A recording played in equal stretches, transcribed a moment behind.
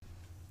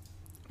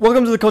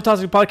Welcome to the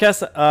Kotatsu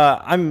podcast.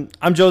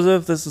 I'm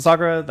Joseph. This is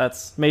Sakura.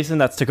 That's Mason.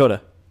 That's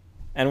Dakota,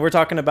 and we're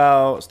talking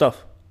about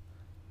stuff.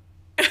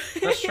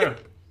 That's true.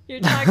 You're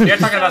talking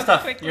about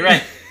stuff. quickly. You're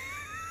right.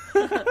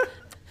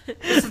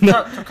 This is the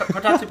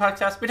Kotatsu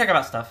podcast. We talk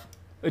about stuff.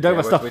 We talk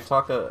about stuff. We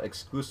talk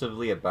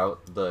exclusively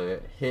about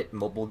the hit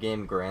mobile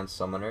game Grand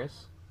Summoners.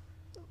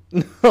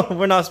 No,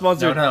 we're not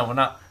sponsored. No, we're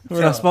not.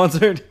 We're not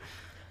sponsored.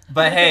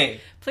 But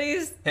hey,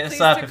 Please hit us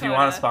please, up if Dakota. you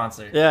want to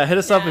sponsor. Yeah, hit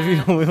us up if you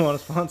Yeah. know we want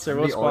to sponsor. I'm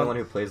We'll the only one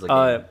who plays the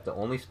game. The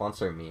only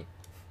sponsor me.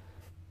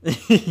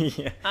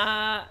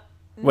 Yeah.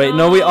 Wait,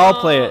 no, we all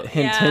play it.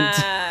 Hint,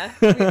 yeah,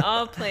 hint. we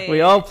all play We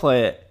it. all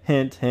play it.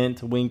 Hint,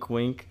 hint. Wink,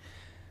 wink.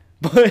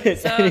 But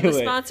So the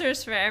anyway,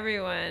 sponsors for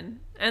everyone,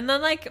 and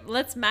then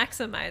let's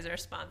maximize our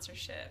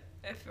sponsorship.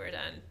 If we're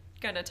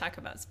gonna talk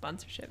about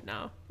sponsorship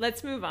now,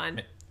 let's move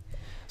on.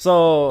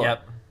 so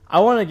Yep. I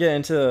want to get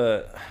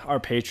into our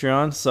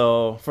Patreon.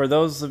 So for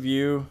those of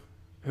you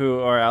who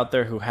are out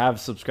there who have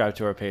subscribed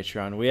to our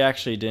Patreon, we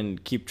actually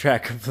didn't keep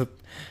track of the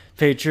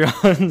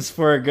Patreons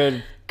for a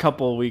good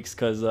couple of weeks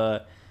because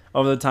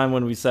over the time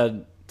when we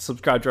said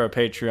subscribe to our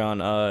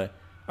Patreon's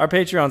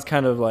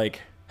kind of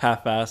like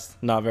half-assed,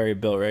 not very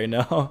built right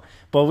now.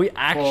 But we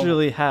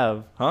actually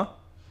have, huh?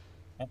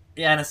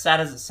 Yeah, and as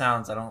sad as it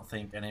sounds, I don't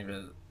think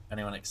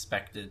anyone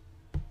expected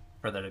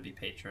for there to be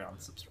Patreon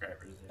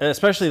subscribers.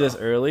 Especially this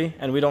early,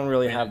 and we don't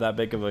really have that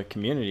big of a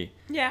community.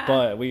 Yeah,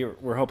 But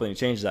we're hoping to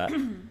change that.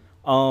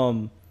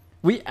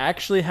 We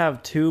actually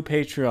have 2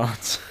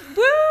 Patreons.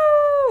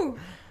 woo!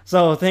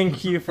 So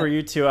thank you for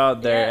you two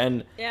out there.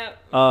 And yeah.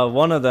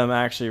 one of them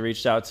actually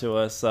reached out to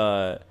us.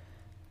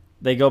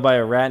 They go by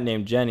a rat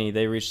named Jenny.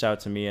 They reached out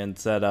to me and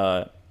said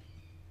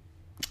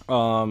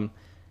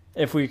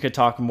if we could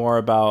talk more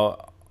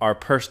about our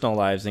personal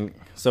lives, and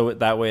so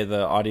that way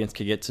the audience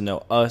could get to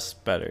know us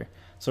better.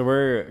 So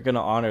we're going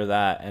to honor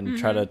that and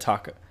try to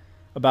talk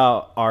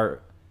about our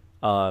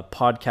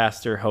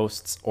podcaster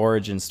hosts'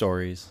 origin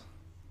stories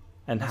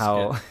and That's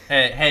how... good.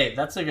 Hey,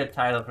 that's a good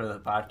title for the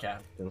podcast.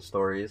 And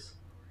stories.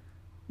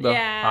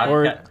 Yeah.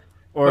 Origin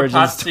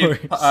Kotatsu, stories.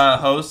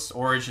 hosts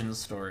origin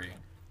story.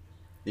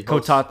 The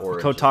host's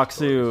origin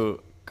stories.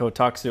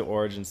 Kotatsu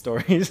origin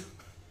stories.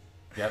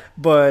 Yep.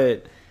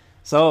 But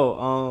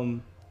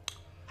so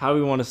how do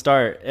we want to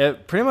start?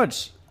 It pretty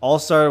much all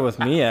started with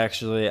me,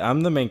 actually. I'm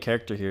the main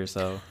character here,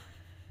 so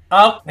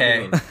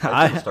Okay.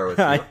 I didn't start with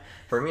you.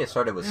 For me, it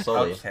started with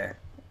Sully. Okay.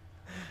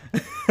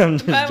 I'm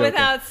just But joking.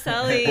 without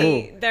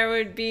Sully, Ooh. there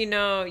would be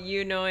no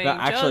you knowing No,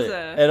 actually,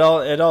 Joseph.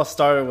 it all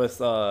started with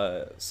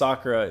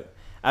Sakura.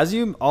 As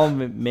you all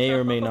may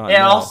or may not It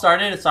know. all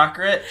started at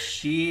Sakura.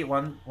 She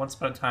once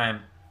upon a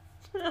time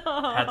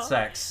had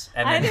sex,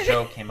 and I then didn't-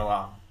 Joe came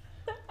along.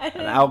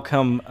 And out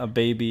come a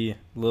baby,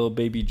 little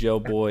baby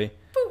Joe boy.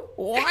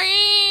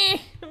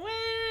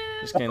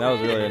 Just kidding, that was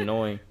really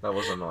annoying. That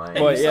was annoying.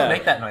 Hey, Well, you still yeah.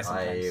 make that noise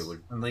I sometimes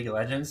would- in League of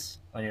Legends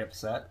when you're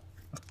upset.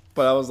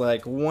 But I was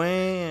like,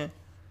 wah,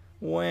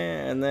 wah,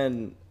 and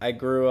then I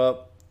grew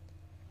up.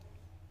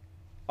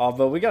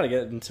 Although we got to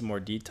get into more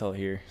detail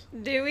here.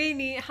 Do we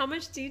need? How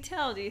much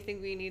detail do you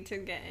think we need to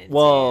get into?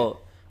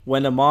 Well,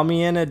 when a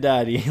mommy and a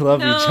daddy love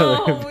each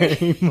other No,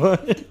 very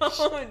much.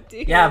 don't do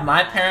Yeah, that.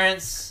 my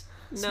parents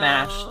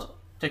smashed. No.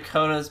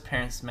 Dakota's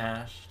parents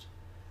smashed.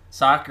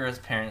 Sakura's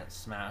parents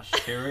smashed.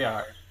 Here we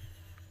are.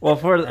 Well,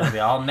 for And we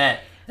all met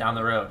down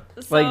the road.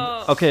 So,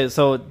 like, okay,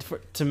 so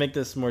to make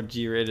this more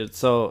G-rated,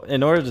 so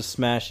in order to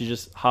smash, you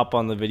just hop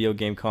on the video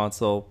game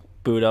console,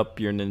 boot up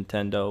your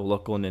Nintendo,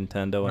 local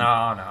Nintendo,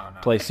 and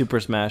No. play Super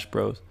Smash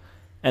Bros.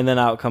 And then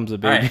out comes a All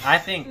baby. right, I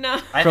think No.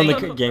 I From think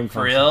the game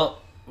for console.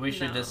 real, we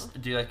should No. just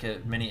do like a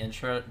mini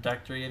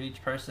introductory of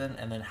each person,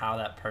 and then how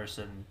that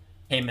person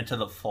came into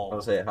the I fold.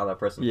 would say how that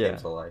person Yeah. came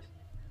to life.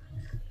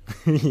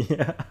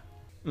 Yeah.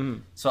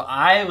 Mm. So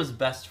I was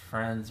best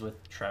friends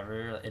with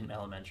Trevor in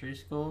elementary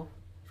school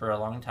for a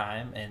long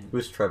time, and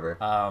Who's Trevor?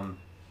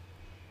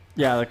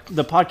 Yeah,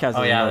 the podcast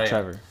Oh, is yeah, about yeah.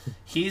 Trevor.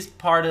 he's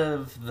part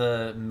of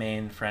the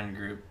main friend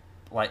group.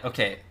 Like,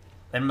 okay,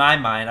 in my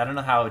mind, I don't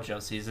know how Joe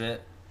sees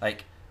it.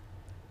 Like,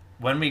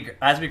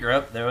 as we grew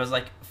up, there was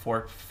like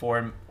four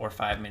or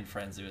five main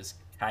friends. It was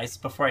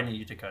before I knew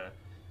you, Dakota.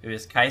 It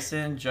was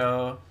Kyson,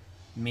 Joe,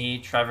 me,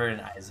 Trevor, and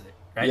Isaac.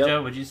 Right, Yep.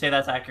 Joe? Would you say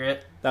that's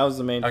accurate? That was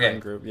the main Okay.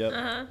 friend group, yep.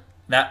 uh-huh.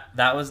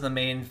 That was the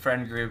main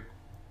friend group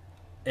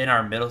in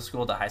our middle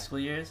school to high school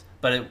years.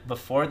 But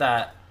before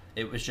that,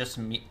 it was just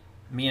me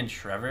and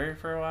Trevor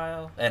for a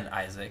while, and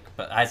Isaac.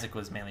 But Isaac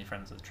was mainly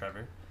friends with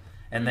Trevor.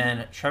 And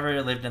then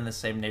Trevor lived in the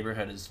same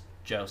neighborhood as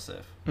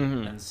Joseph.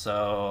 Mhm. And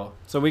so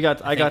So I got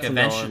think to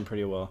know eventually- him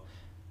pretty well.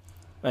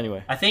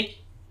 Anyway. I think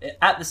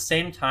at the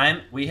same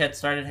time, we had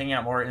started hanging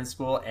out more in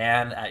school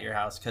and at your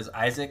house, because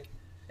Isaac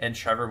and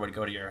Trevor would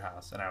go to your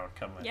house, and I would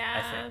come with,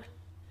 Yeah. I think.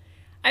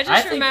 I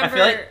just I remember.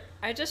 feel like-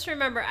 I just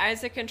remember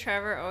Isaac and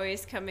Trevor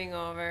always coming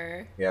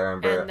over. Yeah, I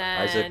remember And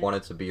then- Isaac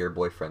wanted to be your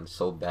boyfriend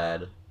so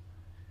bad.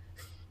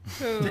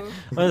 Who?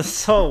 That's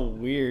so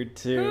weird,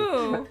 too.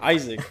 Who?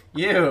 Isaac.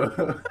 You!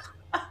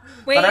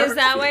 Wait, But I is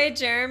that remember- why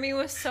Jeremy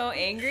was so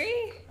angry?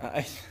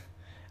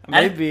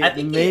 Maybe, I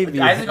think maybe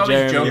Isaac always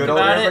Jeremy. joked He would,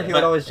 about whenever it, he would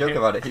but- always joke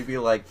about it. He'd be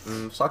like,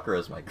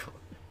 Sakura's my girl.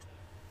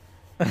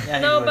 Yeah,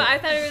 he No, would. but I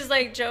thought it was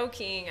like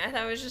joking. I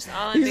thought it was just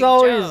all a He's big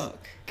always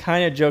joke.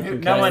 kind of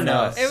joking. No one kinda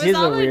not. knows. It was He's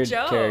all a weird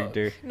joke.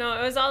 character. No,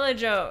 it was all a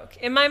joke.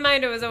 In my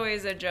mind, it was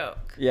always a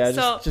joke. Yeah,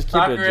 So just keep it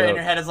a Sakura in joke.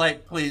 your head is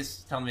like,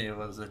 please tell me it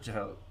was a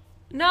joke.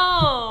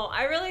 no,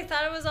 I really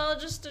thought it was all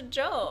just a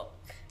joke.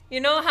 You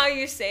know how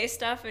you say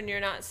stuff and you're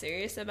not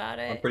serious about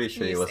it? I'm pretty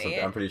sure he You wasn't. say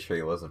it? I'm pretty sure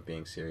he wasn't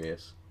being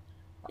serious.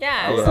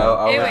 Yeah. I was, so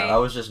I anyway.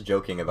 was just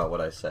joking about what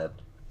I said.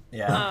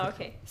 Yeah. Oh,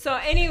 okay. So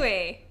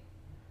anyway,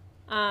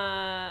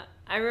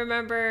 I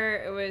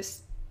remember it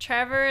was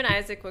Trevor and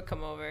Isaac would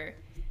come over,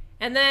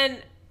 and then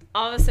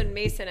all of a sudden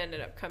Mason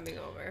ended up coming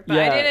over. But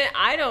Yeah.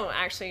 I don't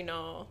actually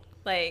know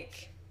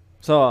like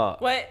So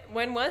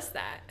when was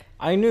that?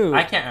 I knew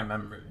I can't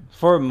remember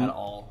for at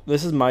all.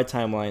 this is my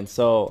timeline.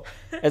 So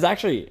it's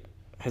actually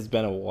has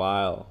been a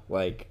while.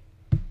 Like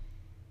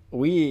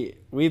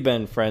we've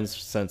been friends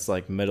since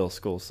like middle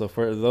school. So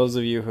for those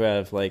of you who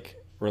have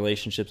like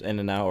relationships in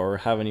and out or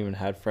haven't even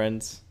had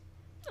friends,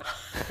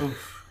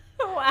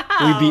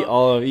 Wow. we beat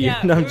all of you.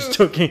 Yeah, No, I'm just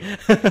oof. joking.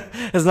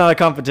 It's not a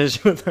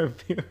competition with our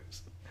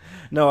viewers.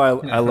 No,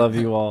 I love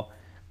you all,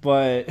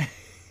 but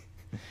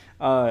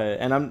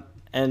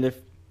and if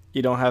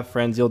you don't have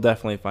friends, you'll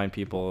definitely find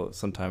people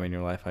sometime in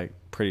your life. I'm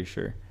pretty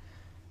sure.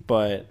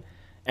 But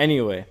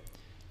anyway,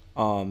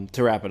 to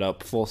wrap it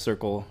up, full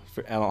circle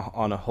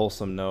on a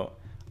wholesome note,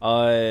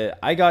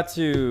 I got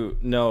to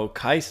know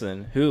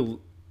Kyson, who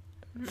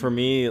for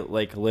me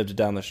like lived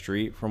down the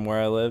street from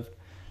where I lived.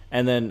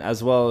 And then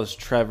as well as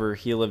Trevor,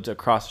 he lived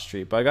across the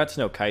street. But I got to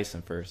know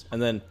Kyson first.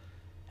 And then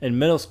in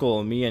middle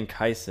school, me and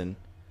Kyson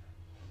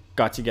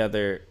got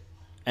together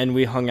and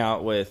we hung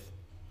out with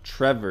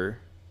Trevor.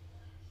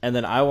 And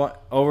then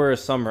over a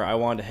summer, I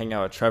wanted to hang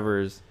out at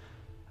Trevor's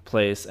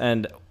place.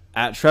 And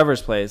at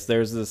Trevor's place,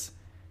 there's this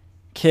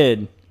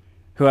kid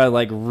who had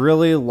like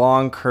really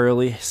long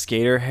curly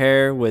skater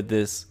hair with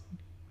this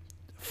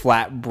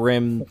flat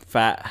brim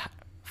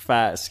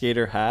fat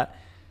skater hat.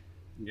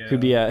 Yeah. Who'd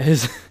be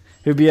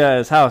at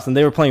his house, and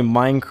they were playing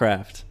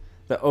Minecraft,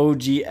 the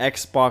OG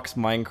Xbox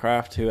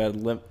Minecraft, who had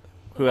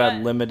What?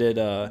 limited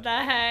The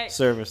heck?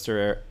 surface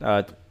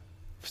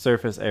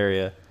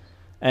area.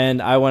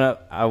 And I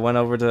went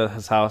over to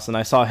his house, and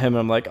I saw him, and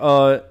I'm like,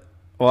 well,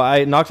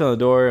 I knocked on the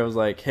door. I was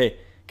like, hey,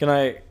 can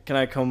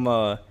I come?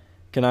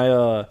 Can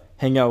I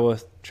hang out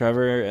with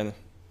Trevor? And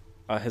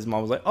his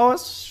mom was like, oh,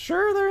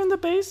 sure, they're in the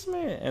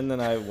basement. And then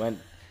I went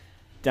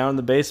down in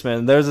the basement,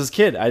 and there's this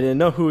kid. I didn't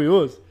know who he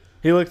was.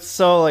 He looked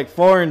so like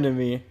foreign to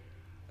me,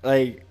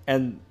 like,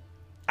 and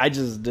I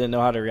just didn't know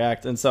how to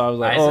react. And so I was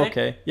like, oh, Isaac?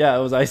 okay, yeah,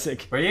 it was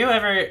Isaac. Were you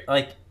ever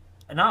like,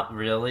 not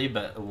really,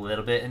 but a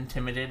little bit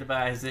intimidated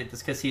by Isaac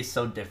just because he's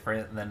so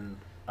different than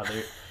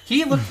other?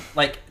 He looked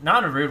like,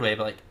 not in a rude way,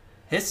 but like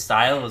his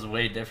style was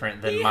way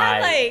different than He my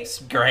had,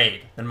 like,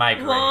 grade.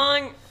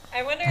 Long.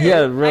 I wonder. He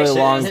had really I should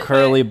long, just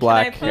curly put-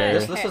 black can I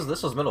hair. put-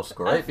 This was middle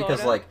school, A right? Because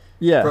photo? like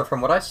Yeah,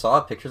 from what I saw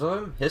pictures of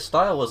him, his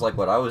style was like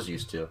what I was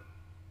used to.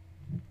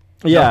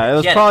 yeah, it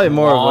was He had probably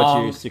more of what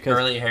long, you used to,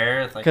 curly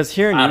hair. Like, because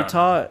here in I don't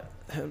Utah,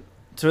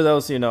 to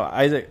those you know,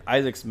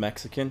 Isaac's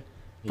Mexican,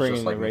 He's bringing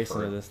just like the me race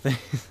for into it. this thing,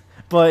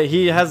 but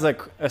he has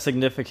a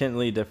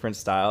significantly different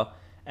style.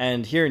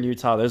 And here in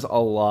Utah, there's a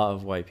lot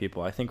of white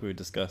people. I think we've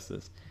discussed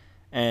this,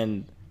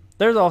 and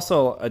there's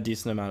also a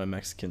decent amount of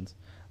Mexicans.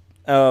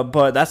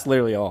 But that's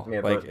literally all.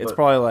 Yeah, like but- it's but-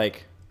 probably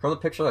like From the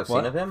pictures I've What?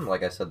 seen of him,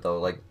 like I said though,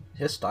 like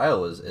his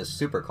style is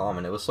super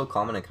common. It was so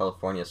common in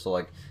California, so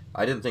like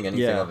I didn't think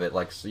anything Yeah. of it.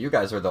 Like, so you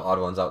guys are the odd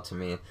ones out to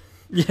me.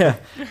 yeah,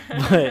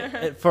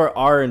 but for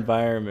our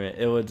environment,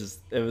 it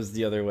was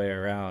the other way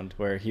around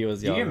where he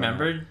was. The Do you odd one out.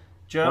 remember,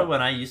 Joe, What?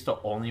 when I used to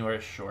only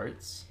wear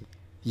shorts? Or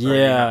do you not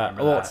Yeah,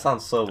 remember well, that? That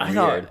sounds so I weird.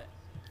 thought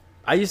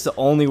I used to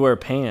only wear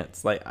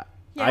pants. Like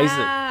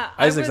Yeah,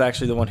 Isaac's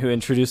actually the one who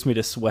introduced me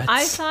to sweats.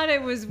 I thought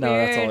it was No,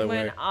 that's all I weird when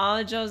wear.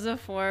 all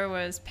Joseph wore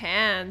was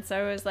pants.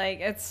 I was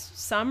like, it's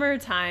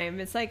summertime.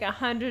 It's like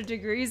 100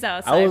 degrees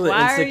outside. I was an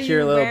Why are insecure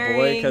you little boy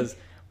wearing because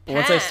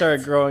once I started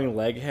pants? growing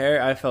leg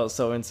hair, I felt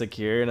so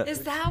insecure. And Is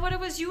that what it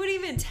was? You would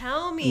even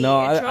tell me.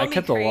 no, It I drove me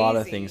kept a lot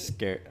of crazy. things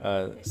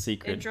It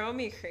secret. drove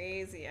me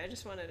crazy. I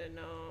just wanted to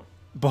know.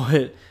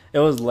 But it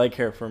was leg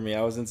hair for me.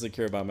 I was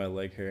insecure about my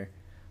leg hair.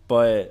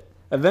 But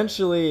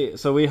eventually,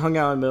 so we hung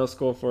out in middle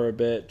school for a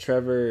bit.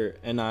 Trevor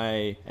and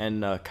I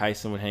and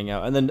Kyson would hang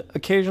out. And then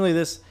occasionally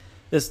this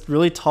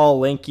really tall,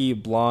 lanky,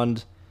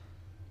 blonde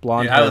Dude,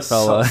 I hair was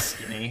fella. so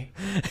skinny.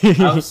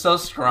 I was so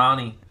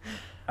scrawny.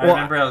 I Well,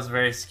 remember I was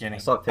very skinny. I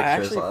saw pictures.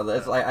 actually-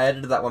 It's like I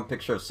edited that one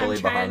picture of Sully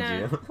trying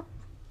behind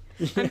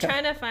you. I'm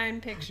trying to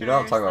find pictures. You know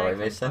what I'm talking about, that I right, can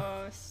Mason?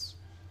 post.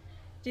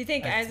 Do you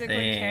think I Isaac would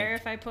think- care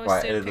if I Why,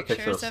 posted edited the picture of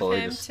pictures of Sully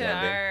him just to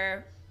standing.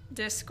 our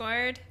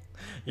Discord?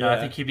 No, I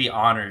think he'd be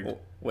honored.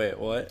 Wait,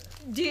 what?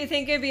 Do you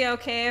think it'd be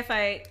okay if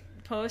I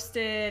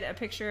posted a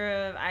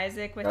picture of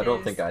Isaac with I don't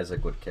his, think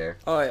Isaac would care.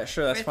 Oh yeah,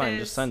 sure, that's with fine.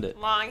 his Just send it.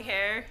 long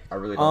hair? I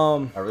really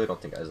Um,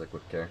 don't think Isaac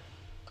would care.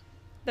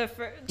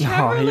 Trevor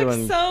he looks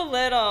wouldn't- so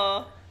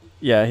little.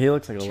 Yeah, he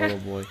looks like a Tre- little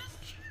boy.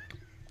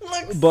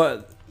 Looks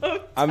But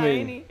so I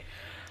mean, tiny.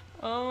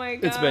 Oh my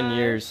god. it's been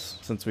years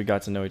since we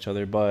got to know each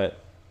other. But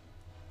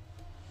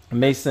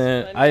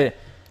Mason, funny.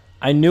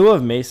 I knew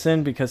of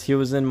Mason because he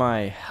was in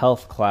my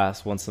health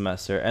class one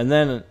semester, and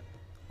then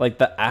like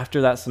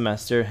after that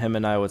semester, him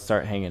and I would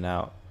start hanging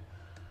out,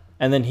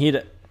 and then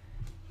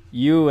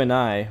you and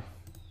I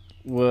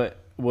would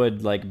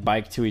like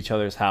bike to each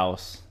other's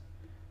house,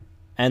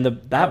 and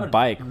that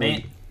bike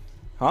would,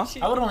 huh?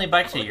 I would only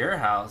bike to your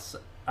house.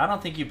 I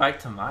don't think you bike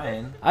to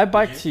mine. I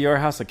biked to your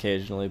house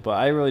occasionally, but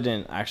I really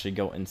didn't actually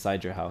go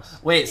inside your house.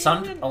 Wait, a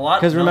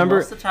lot. 'Cause remember,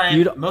 most of the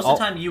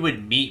time, you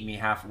would meet me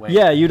halfway.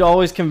 Yeah, you'd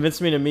always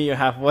convince me to meet you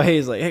halfway.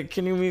 He's like, hey,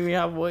 can you meet me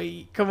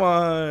halfway? Come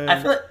on. I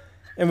feel like,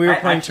 and we were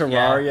playing actually,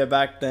 Terraria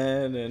back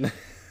then, and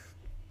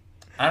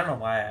I don't know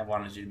why I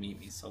wanted you to meet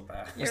me so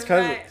bad. it's You're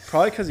right.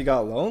 probably because you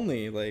got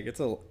lonely. Like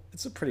it's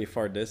a pretty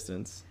far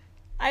distance.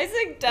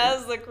 Isaac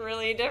does look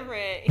really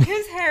different.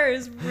 His hair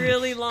is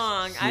really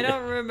long. I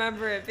don't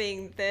remember it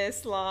being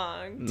this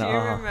long. Do you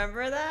Nah.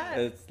 remember that?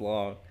 It's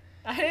long.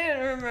 I didn't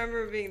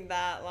remember it being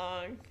that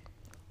long.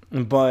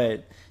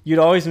 But you'd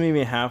always meet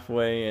me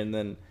halfway, and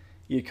then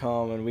you'd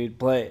come and we'd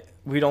play.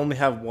 We'd only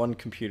have one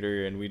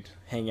computer, and we'd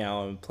hang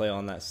out and play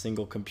on that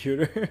single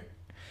computer.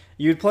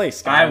 You'd play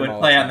Skyrim. I would all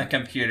play the on the time.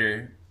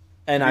 computer.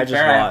 And To I be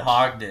just fair, watched.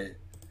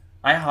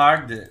 I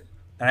hogged it,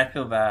 and I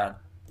feel bad.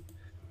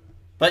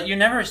 But you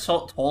never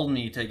told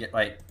me to get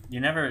like. You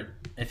never.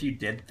 If you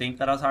did think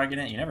that I was hogging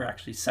it, you never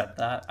actually said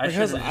that. Because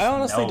should've I just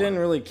honestly known. didn't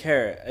really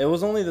care. It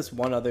was only this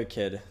one other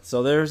kid.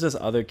 So there was this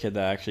other kid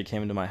that actually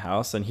came into my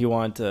house, and he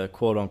wanted to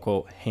quote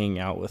unquote hang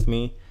out with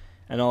me.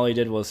 And all he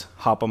did was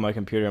hop on my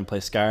computer and play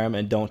Skyrim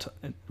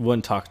and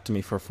wouldn't talk to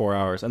me for 4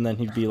 hours. And then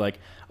he'd be like,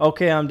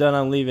 "Okay, I'm done.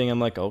 I'm leaving." I'm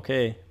like,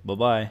 "Okay, bye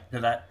bye."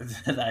 Did I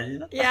do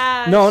that?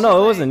 Yeah. No, she's it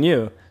like- wasn't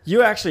you.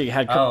 You actually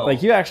had Oh.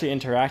 like you actually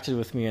interacted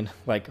with me and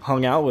like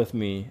hung out with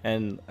me,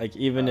 and like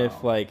even if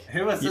Oh. like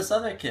Who was this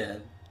other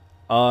kid?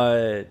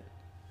 uh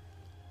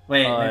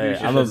Wait, maybe we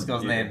should I'm put a- this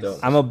girl's names.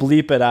 don't. I'm gonna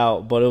bleep it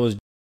out, but it was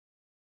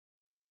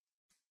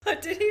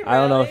Did he really? I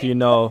don't know if you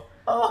know.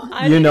 Oh,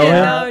 I You didn't know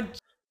him? know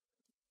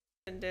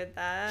Jason did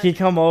that. He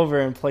come over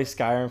and play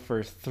Skyrim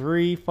for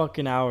 3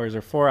 fucking hours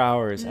or 4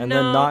 hours and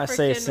then No not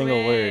say a freaking single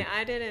way. word.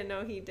 I didn't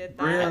know he did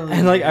that. Really?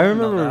 And like I I didn't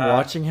know remember that.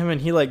 watching him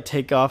and he like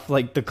take off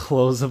like the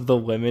clothes of the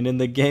women in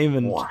the game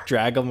and What?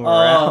 drag them Oh.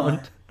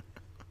 around.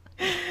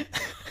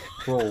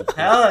 Bro,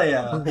 hell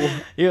yeah!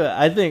 Yeah,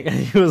 I think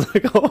he was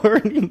like a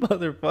horny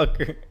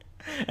motherfucker.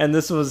 And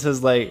this was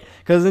his like,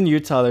 because in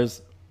Utah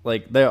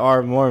there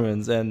are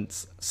Mormons and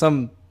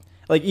some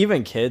like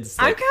even kids.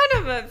 I'm Like,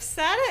 kind of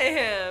upset at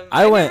him.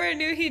 I went- never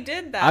knew he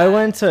did that. I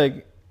went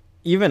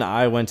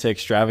to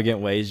extravagant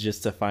ways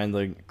just to find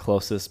the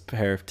closest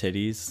pair of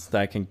titties that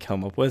I can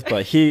come up with.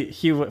 But he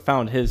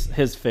found his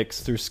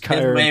fix through His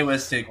Skyrim. way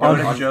was to go On-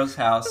 to Joe's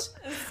house,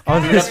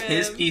 on boot up Skyrim.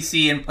 his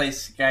PC, and play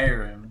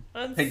Skyrim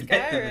On to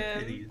get to the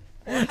Skyrim.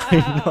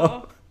 titties.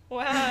 Wow.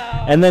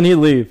 Wow. And then he'd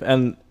leave,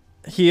 and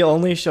he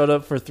only showed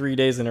up for 3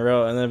 days in a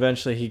row, and then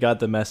eventually he got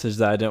the message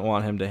that I didn't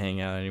want him to hang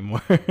out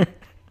anymore.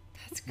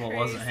 That's Well, crazy.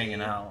 wasn't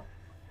hanging out.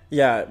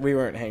 Yeah, we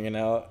weren't hanging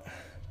out,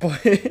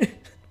 but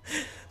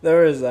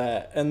there was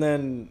that, and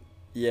then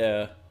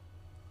yeah,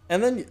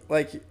 and then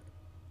like,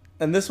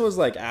 and this was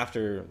like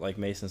after like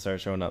Mason started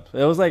showing up.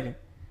 It was like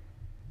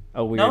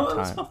a weird No, it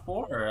was time.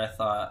 before. I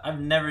thought I've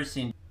never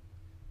seen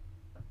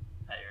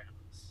at your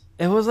house.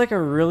 It was like a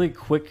really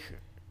quick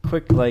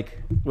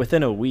like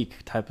within a week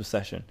type of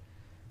session.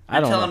 I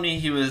You're don't telling know. me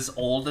he was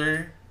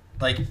older,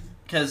 like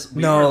because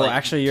we No, were like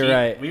actually, you're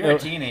right. We were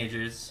It-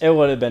 teenagers. It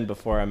would have been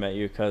before I met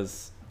you,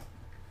 cause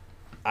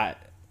I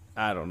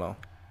don't know.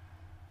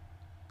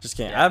 Just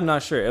can't. Yeah. I'm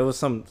not sure. It was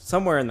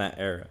somewhere in that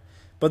era.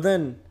 But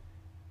then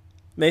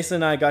Mason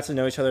and I got to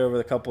know each other over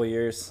the couple of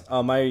years.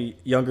 My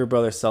younger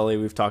brother Sully,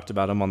 we've talked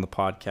about him on the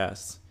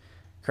podcast.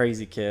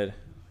 Crazy kid.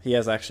 He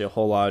has actually a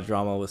whole lot of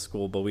drama with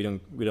school, but we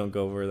don't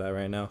go over that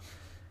right now.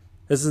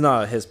 This is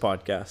not his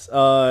podcast.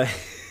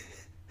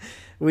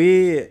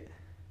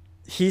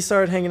 He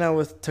started hanging out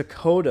with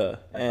Dakota,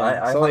 and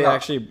I Sully hung out-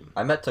 actually.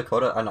 I met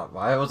Dakota.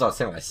 I was not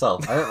saying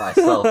myself. I met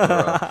myself.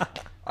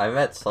 Bro. I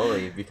met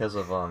Sully because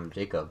of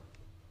Jacob.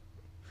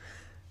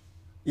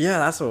 Yeah,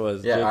 that's what it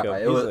was. Yeah, Jacob. it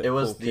He's was a it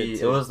was cool kid, the it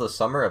too. was the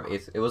summer of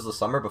eighth. It was the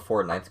summer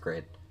before ninth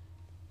grade.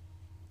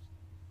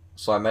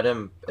 So I met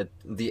him at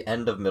the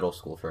end of middle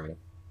school for me,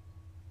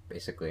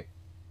 basically.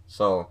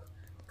 So,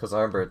 because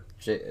I remember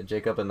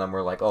Jacob and them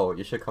were like, "Oh,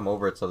 you should come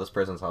over to this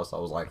person's house." I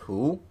was like,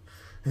 "Who?"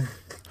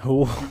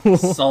 Who?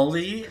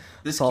 Sully,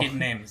 this Sully. kid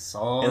named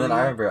Sully. And then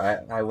I remember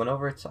I went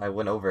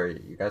over.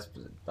 You guys,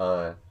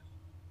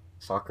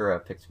 Sakura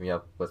picked me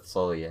up with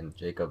Sully and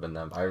Jacob and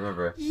them. I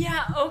remember.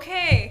 Yeah.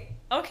 Okay.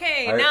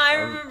 Okay. I- now I I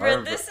remember.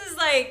 remember- This is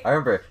like. I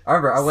remember.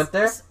 I went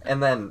there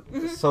and then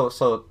Mhm.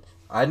 so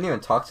I didn't even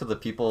talk to the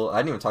people. I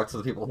didn't even talk to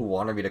the people who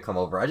wanted me to come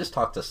over. I just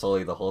talked to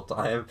Sully the whole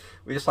time.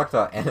 We just talked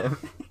about anime.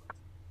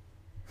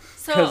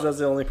 Because So that's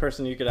the only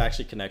person you could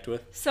actually connect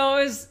with. so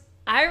it was.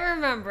 I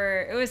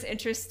remember it was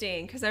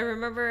interesting because I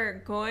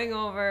remember going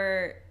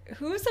over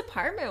whose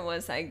apartment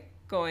was I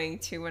going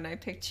to when I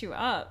picked you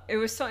up. It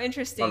was so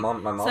interesting. My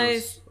So I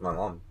was-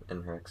 mom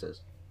and her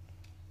exes.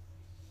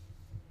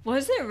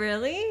 Was it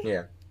really?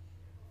 Yeah.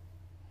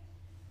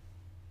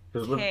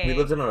 'Cause we Okay.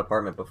 lived in an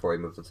apartment before we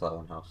moved into that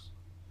one house.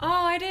 Oh,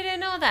 I didn't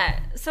know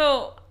that.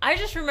 So I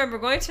just remember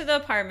going to the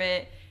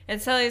apartment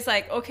and Sally's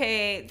like,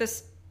 okay,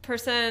 this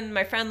person,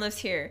 my friend lives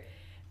here.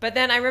 But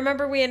then I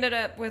remember we ended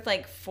up with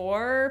like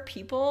 4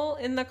 people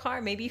in the car,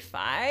 maybe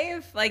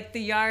 5. Like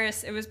the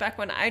Yaris, it was back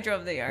when I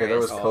drove the Yaris. Yeah, there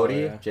was Oh, Cody,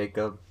 yeah.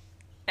 Jacob.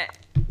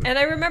 And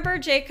I remember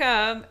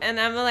Jacob, and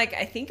I'm like,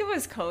 I think it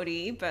was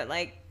Cody, but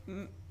like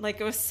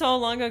it was so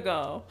long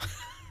ago.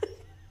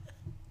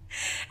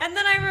 And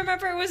then I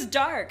remember it was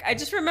dark. I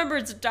just remember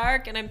it's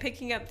dark, and I'm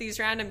picking up these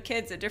random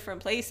kids at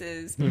different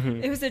places.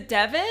 It was a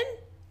Devin.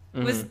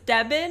 Was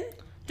Devin? He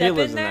Devin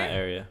lives in there? that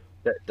area.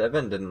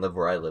 Devin didn't live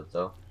where I lived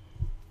though.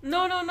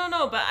 No.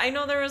 But I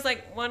know there was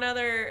like one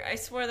other. I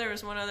swear there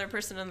was one other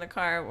person in the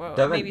car. Well,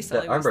 Devin, maybe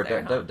Sully I was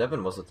remember there. Huh?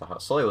 Devin was at the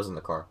house. Sully was in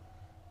the car.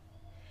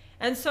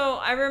 And so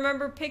I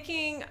remember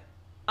picking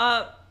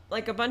up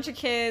like a bunch of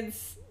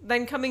kids,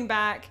 then coming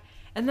back,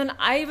 and then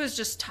I was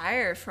just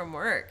tired from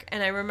work.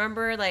 And I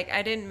remember like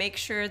I didn't make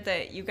sure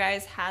that you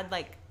guys had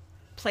like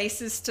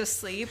places to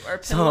sleep or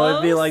pillows. So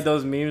it'd be like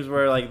those memes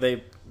where like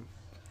they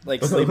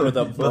like sleep with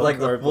a book But like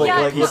the or full, Yeah,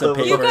 like a like piece with of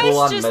the, you paper. guys full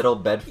on just- metal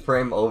bed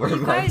frame over you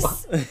my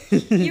guys,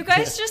 you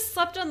guys just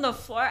slept on the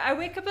floor. I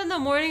wake up in the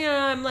morning and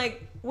I'm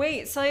like,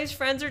 wait, Sully's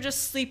friends are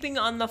just sleeping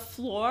on the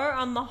floor,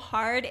 on the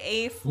hard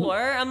A floor.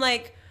 I'm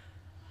like,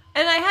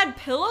 and I had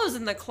pillows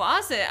in the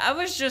closet. I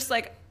was just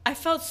like, I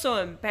felt so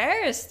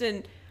embarrassed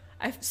and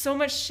I have so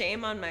much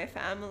shame on my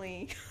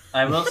family.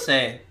 I will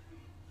say,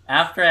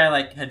 after I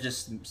like had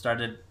just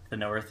started to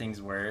know where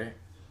things were,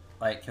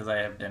 like because I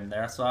have been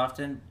there so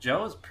often,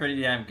 Joe was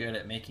pretty damn good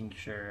at making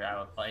sure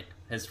like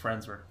his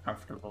friends were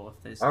comfortable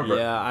if they stayed. remember-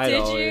 Yeah, I'd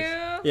Did always. you?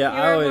 Yeah, You I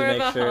were always more of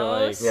make a sure like.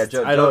 host? Yeah,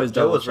 Joe, I'd always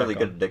Joe double was really check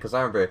good at it because I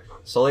remember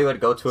Sully would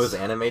go to his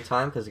anime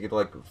time because he'd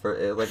like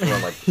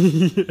around like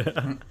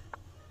them.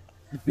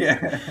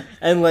 Yeah.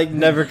 And like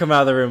never come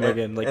out of the room And-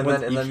 again. Like and once,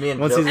 then- and then me and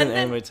once Joe- he's in And then-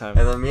 anime time.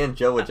 and then me and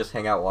Joe would just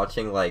hang out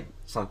watching like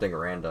something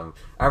random.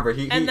 I remember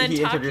he And then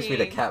introduced me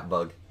to talking.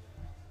 Catbug.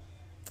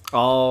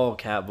 Oh,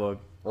 Catbook.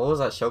 What was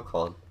that show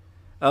called?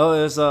 Oh,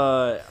 it was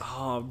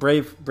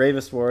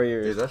Bravest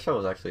Warriors. Dude, that show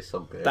was actually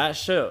so good. That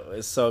show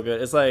is so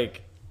good. It's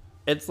like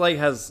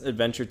has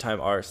Adventure Time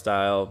art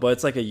style, but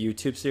it's like a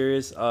YouTube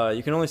series.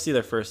 You can only see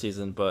their first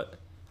season, but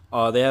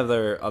they have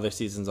their other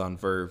seasons on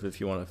Verve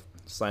if you want to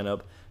sign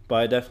up. But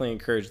I definitely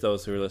encourage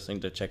those who are listening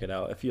to check it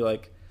out if you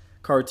like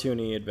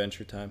cartoony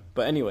Adventure Time.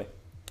 But anyway,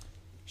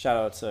 shout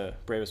out to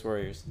Bravest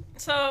Warriors.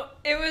 So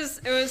it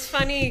was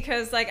funny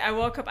because like I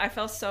woke up, I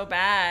felt so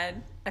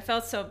bad,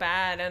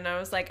 and I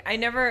was like,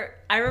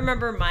 I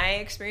remember my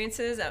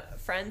experiences at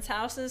friends'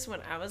 houses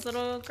when I was a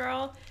little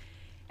girl,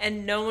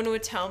 and no one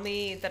would tell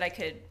me that I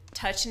could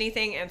touch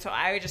anything, and so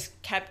I just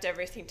kept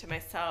everything to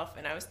myself,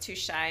 and I was too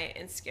shy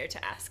and scared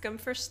to ask them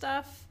for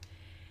stuff.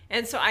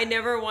 And so I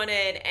never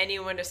wanted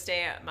anyone to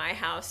stay at my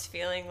house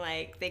feeling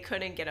like they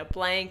couldn't get a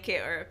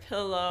blanket or a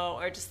pillow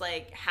or just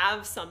like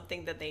have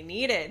something that they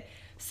needed.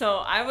 So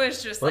I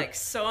was just What? like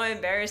so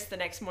embarrassed the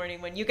next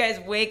morning when you guys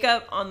wake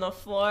up on the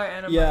floor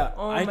and I'm Yeah, like,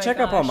 oh I my check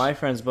up on gosh. my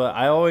friends, but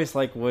I always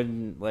like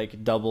wouldn't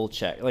like double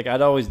check. Like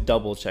I'd always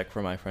double check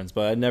for my friends,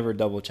 but I never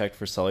double checked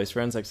for Sully's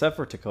friends except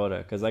for Dakota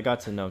because I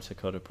got to know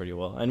Dakota pretty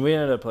well, and we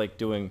ended up like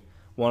doing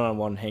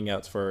one-on-one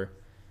hangouts for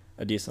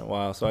a decent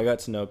while, so I got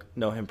to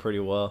know him pretty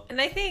well. And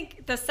I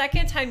think the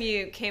second time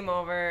you came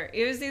over,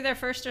 it was either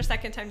first or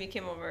second time you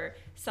came over,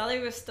 Sully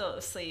was still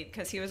asleep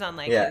because he was on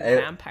like a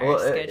vampire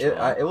schedule.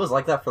 It was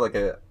like that for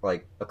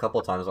like a couple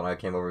of times when I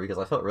came over because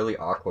I felt really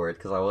awkward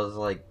because I was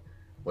like,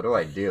 what do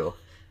I do?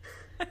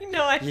 I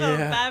know, I felt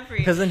bad for you.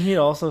 because then he'd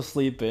also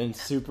sleep in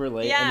super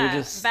late, Yeah, and you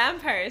just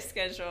vampire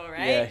schedule,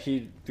 right? yeah,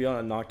 he'd be on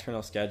a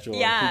nocturnal schedule.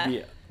 Yeah. He'd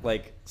be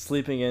like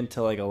sleeping in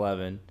till like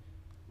 11,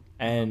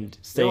 and It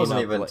staying wasn't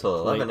up even like,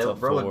 till late 11. till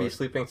Bro would 4. be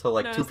sleeping till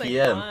like No, it 2 was,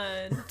 p.m.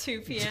 1,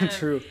 2 p.m.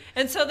 True.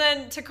 And so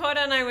then Dakota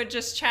and I would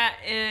just chat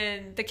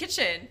in the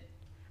kitchen.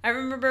 I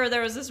remember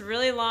there was this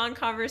really long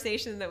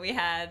conversation that we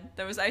had.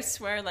 That was, I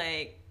swear,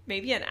 like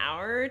maybe an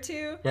hour or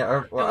two.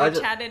 Yeah, well, and I we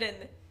just, chatted in.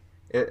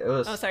 it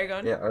was. Oh, sorry, go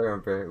on. Yeah, I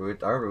remember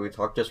we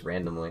talked just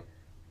randomly.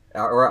 I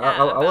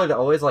Yeah, would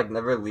always like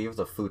never leave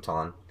the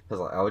futon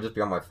because I would just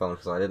be on my phone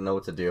because I didn't know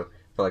what to do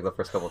for like the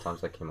first couple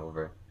times I came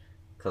over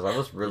because I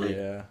was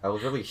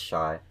really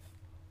shy.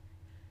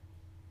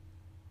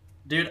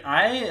 Dude,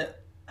 I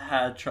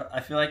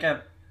feel like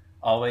I've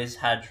always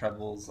had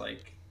troubles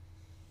like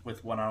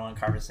with one-on-one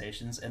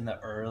conversations in the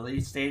early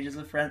stages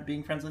of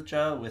being friends with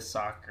Joe with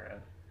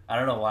Sakura. I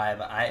don't know why,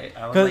 but I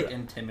was 'Cause- like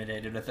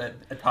intimidated with it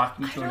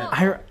talking to I an don't-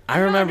 adult. I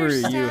remember don't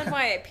you. understand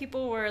why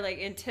people were like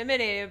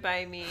intimidated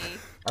by me.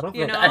 I don't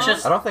You think know? I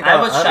just I don't think I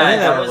I was don't shy.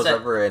 think I I was was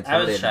ever I was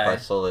intimidated shy.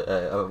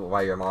 by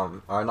by your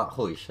mom. Not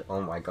holy shit.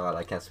 Oh my god,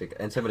 I can't speak.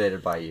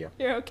 Intimidated by you.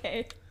 You're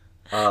okay.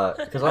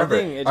 Because I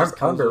think it just I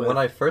comes remember with- when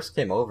I first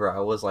came over, I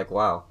was like,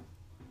 wow,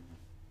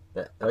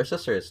 their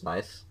sister is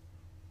nice.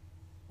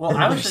 Well,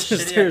 I was just shitty at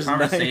Sister's nice.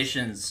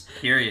 conversations,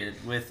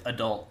 period, with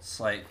adults.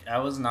 Like, I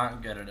was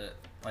not good at it.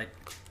 Like,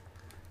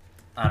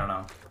 I don't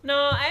know. No,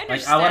 I Like,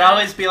 understand. I would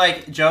always be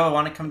like, Joe,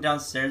 want to come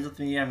downstairs with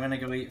me? I'm gonna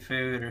go eat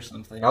food or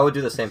something. I would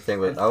do the same thing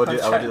with. I would do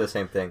the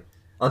same thing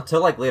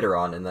until like later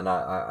on, and then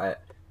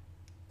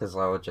because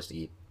I would just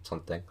eat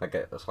something. Like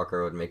a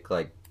soccer would make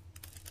like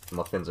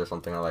muffins or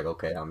something. I'm like,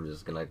 okay, I'm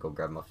just gonna go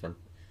grab muffin.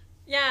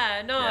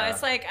 Yeah, no, Yeah.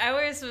 it's like I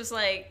always was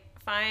like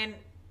fine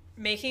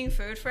making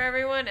food for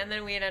everyone, and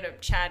then we ended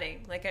up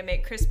chatting. Like I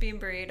made crispy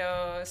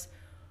burritos,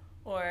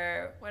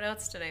 or what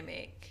else did I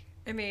make?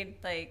 I made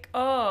like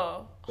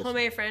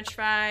homemade French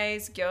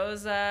fries,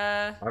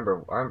 gyoza. I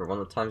remember one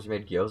of the times you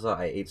made gyoza.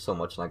 I ate so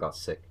much and I got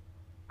sick.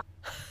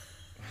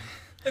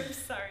 I'm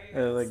sorry.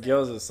 The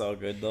gyoza is so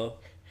good though.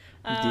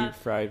 Deep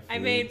fried. I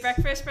made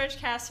breakfast French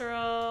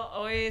casserole.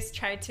 Always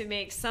tried to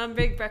make some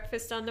big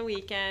breakfast on the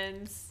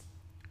weekends.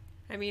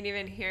 I mean,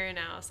 even here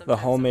now, sometimes The I'm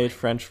homemade like,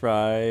 French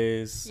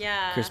fries.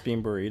 Yeah. Crispy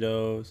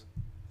burritos.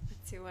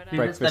 Let's see what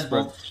You else.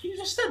 Breakfast you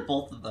just said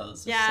both of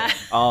those. Yeah.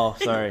 Oh,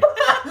 sorry.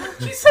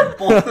 She said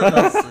both of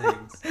those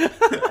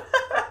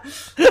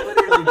things.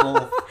 Literally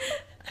both.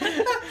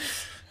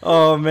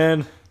 Oh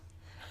man,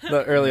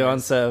 the early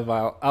onset of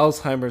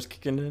Alzheimer's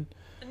kicking in.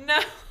 No,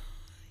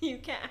 you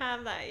can't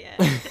have that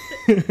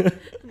yet.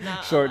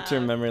 Not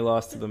Short-term allowed. memory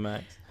loss to the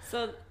max.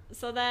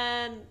 So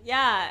then,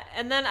 yeah,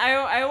 and then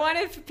I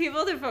wanted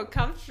people to feel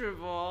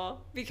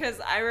comfortable because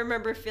I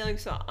remember feeling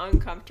so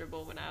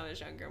uncomfortable when I was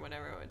younger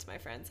whenever I went to my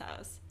friend's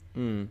house.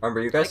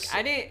 Remember you guys? Like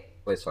I didn't.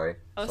 Wait, sorry,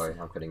 Oh, sorry,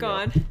 I'm cutting Go you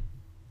on. off.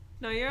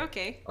 No, you're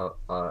okay.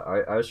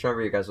 I just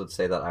remember you guys would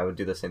say that I would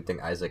do the same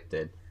thing Isaac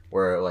did,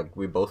 where like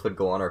we both would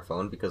go on our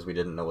phone because we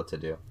didn't know what to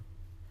do.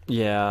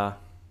 Yeah.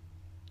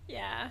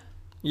 Yeah.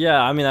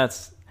 Yeah, I mean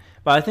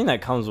but I think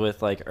that comes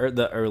with like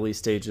the early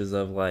stages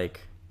of like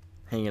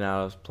hanging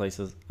out at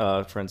places,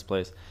 friend's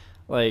place,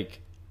 like,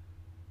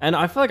 and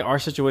I feel like our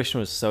situation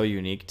was so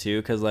unique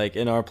too, because like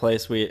in our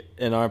place,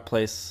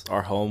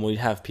 our home, we'd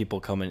have people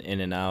coming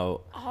in and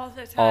out All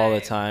the time. all the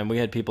time. We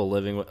had people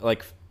living with,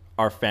 like,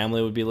 our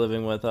family would be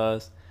living with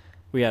us.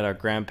 We had our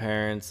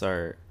grandparents,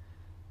 our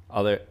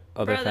other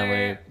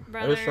family.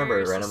 I just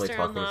remember randomly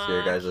talking to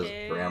your guys'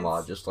 kids.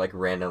 grandma, just like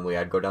randomly.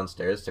 I'd go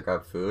downstairs to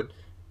grab food,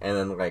 and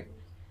then like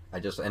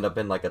I just end up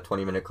in like a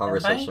 20-minute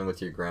conversation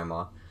with your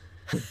grandma.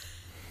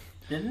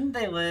 Didn't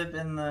they live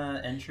in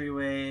the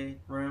entryway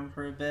room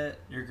for a bit?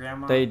 Your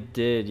grandma? They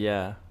did,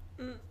 yeah.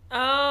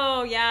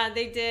 Oh, yeah,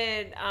 they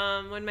did.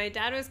 When my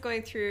dad was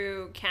going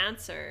through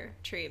cancer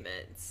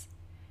treatments,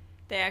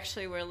 they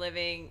actually were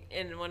living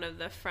in one of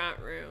the front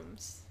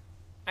rooms.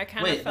 I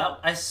kind of Wait, felt...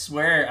 I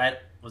swear,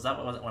 was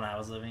that when I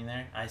was living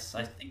there? I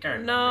think I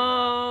remember.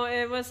 No,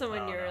 it wasn't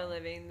when Oh, you were no.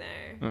 living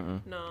there.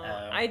 Mm-mm. No,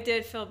 Oh. I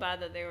did feel bad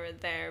that they were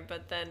there,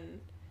 but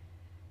then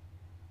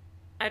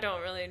I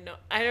don't really know.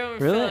 I don't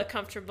Really? feel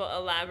comfortable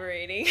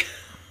elaborating.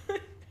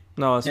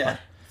 No, it's Yeah.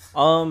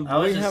 fine. I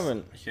was We just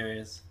haven't.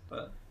 curious,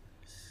 but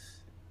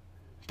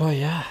But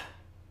yeah.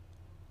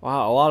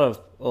 Wow, a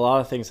lot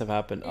of things have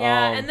happened.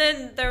 Yeah, and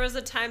then there was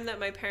a time that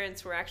my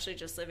parents were actually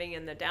just living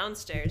in the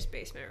downstairs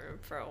basement room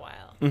for a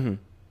while, Mhm.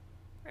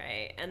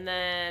 right? And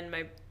then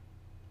my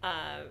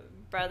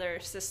brother,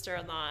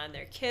 sister-in-law, and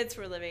their kids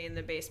were living in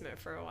the basement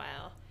for a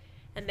while,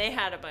 and they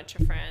had a bunch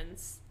of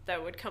friends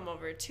that would come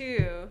over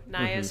too.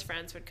 Naya's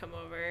friends would come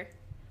over.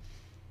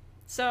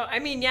 So I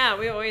mean, yeah,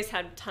 we always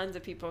had tons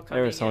of people coming.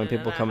 There were so many in and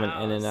people out coming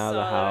of in and the out of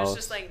the house. So it house. was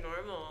just like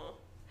normal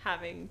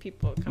having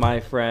people come My in and out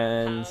of the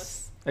friends,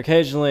 house.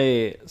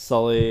 occasionally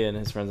Sully and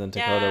his friends in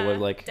Dakota would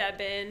like,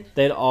 Debin.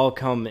 they'd all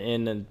come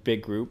in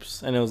big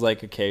groups, and it was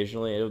like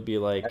occasionally it would be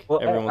like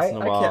Well, every once in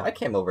a while. I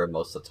came over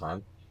most of the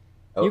time.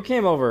 Oh. You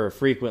came over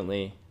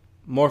frequently,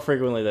 more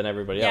frequently than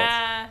everybody else.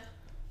 Yeah.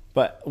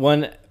 But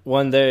when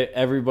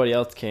everybody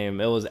else came,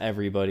 it was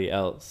everybody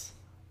else.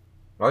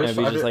 I just,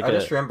 Maybe I, just just, like I a-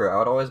 just remember I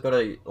would always go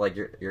to like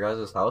your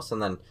guys' house,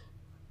 and then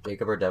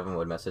Jacob or Devin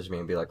would message me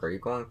and be like, "Are you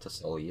going to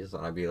Sully's?"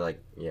 And I'd be like,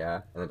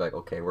 "Yeah," and they'd be like,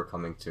 "Okay, we're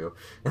coming too."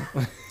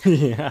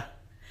 Yeah.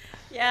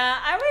 Yeah,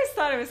 I always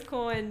thought it was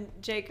cool when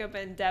Jacob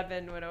and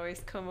Devin would always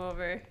come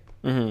over.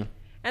 Hmm.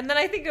 And then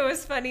I think it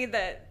was funny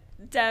that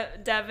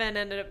Devin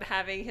ended up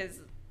having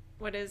his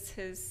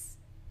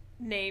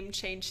name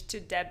changed to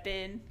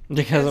Debin.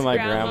 Because of His my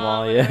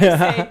grandma, would yeah.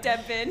 always say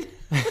Debin.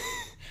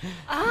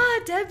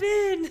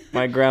 Debin.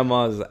 My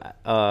grandma's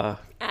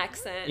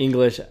Accent.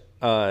 English,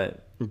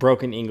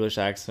 broken English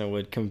accent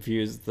would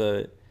confuse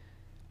the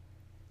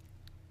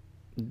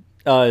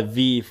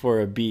V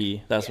for a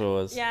B. That's what it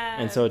was. Yeah.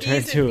 And so it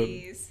turned B's to and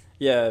B's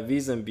yeah,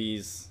 V's and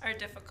B's. are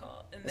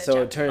difficult in the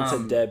So it Japanese.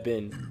 turned to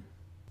Debin.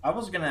 I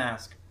was gonna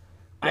ask.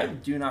 I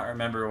do not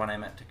remember when I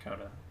met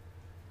Dakota.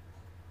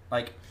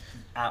 Like,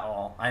 at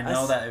all. I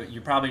know that you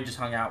probably just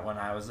hung out when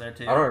I was there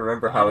too. I don't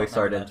remember I how don't we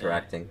started remember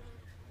that day. interacting.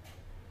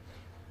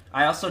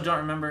 I also don't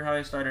remember how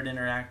I started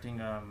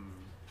interacting.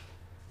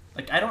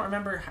 Like I don't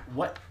remember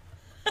what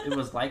it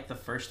was like the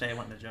first day I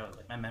went to Joe's.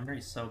 Like my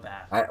memory's so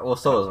bad.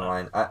 So was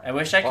mine. I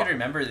wish I could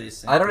remember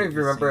these things. I don't even these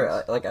remember.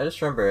 things. Like I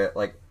just remember it.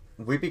 Like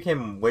we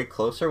became way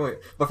closer.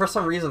 But for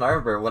some reason, I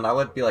remember when I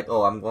would be like,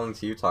 "Oh, I'm going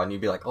to Utah," and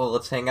you'd be like, "Oh,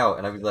 let's hang out,"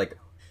 and I'd be like,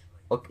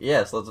 "Okay,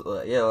 yes,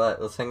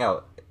 let's hang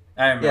out."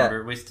 I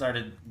remember we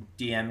started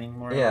DMing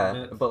more. Yeah, a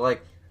little bit. but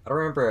like I don't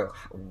remember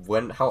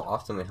how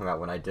often we hung out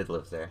when I did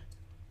live there.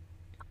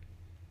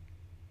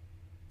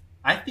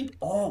 I think.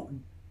 Oh,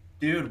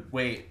 dude,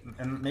 wait.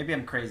 And maybe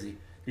I'm crazy.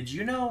 Did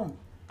you know?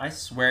 I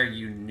swear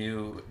you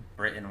knew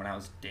Britain when I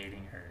was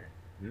dating her,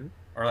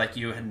 or like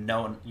you had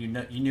known you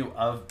knew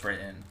of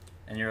Britain,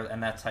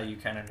 and that's how you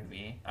kind of knew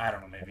me. I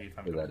don't know. Maybe if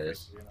I'm. Who that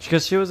is?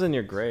 Because she was in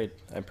your grade,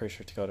 I'm pretty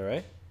sure, Dakota,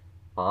 right?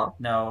 Huh?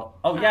 No.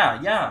 Oh yeah.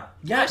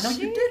 Was No,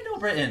 she? you did know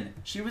Britain.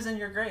 She was in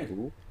your grade,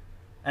 Who?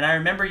 and I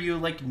remember you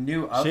like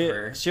knew of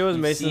her. She was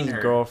You've Mason's seen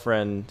her.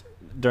 girlfriend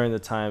during the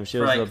time. She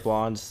For, was like, the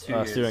blonde 2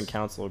 years. student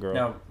council girl.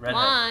 No, redhead.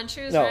 Blonde.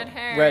 She was No, red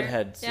hair.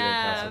 redhead student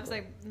Yeah, council. I was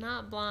like,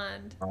 not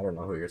blonde. I don't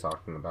know who you're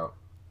talking about.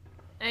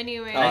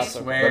 Anyway. I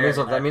Awesome. swear.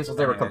 That means that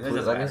they were Anyways, it complete.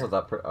 doesn't That means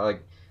matter. that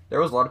like there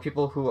was a lot of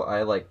people who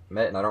I like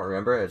met and I don't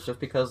remember. It's just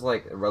because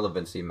like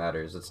relevancy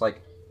matters. It's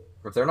like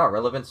if they're not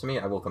relevant to me,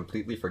 I will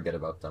completely forget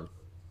about them.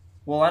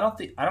 Well, I don't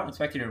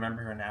expect you to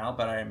remember her now,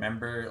 but I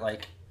remember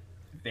like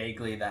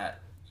vaguely that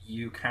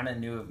you kind of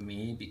knew of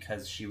me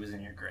because she was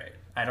in your grade.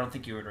 I don't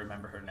think you would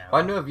remember her now.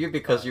 I knew of you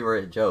because you were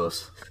at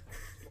Joe's.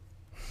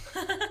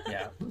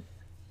 Yeah.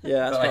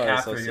 Yeah, that's But, like, probably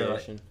after you're, like-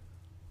 association.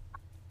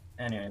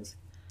 Anyways,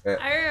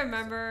 I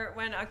remember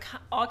when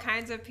all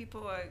kinds of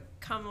people would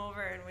come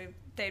over and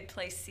they'd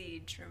play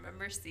Siege.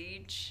 Remember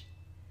Siege?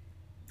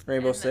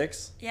 Rainbow and the-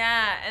 Six?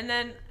 Yeah, and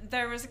then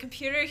there was a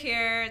computer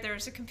here. There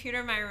was a computer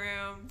in my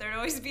room. There'd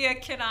always be a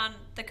kid on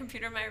the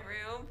computer in my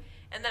room.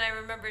 And then I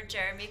remember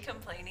Jeremy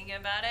complaining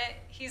about it.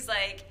 He's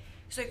like,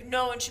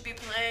 no one should be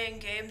playing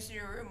games in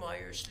your room while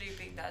you're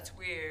sleeping. That's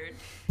weird.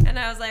 And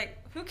I was like,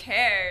 who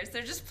cares?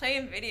 They're just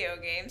playing video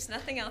games.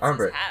 Nothing else I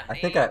remember. is happening.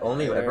 I think I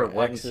only Their ever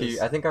went exes.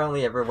 into. I think I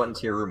only ever went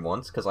into your room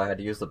once because I had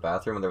to use the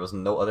bathroom and there was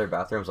no other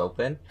bathrooms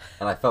open,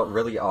 and I felt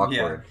really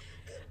awkward.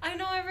 I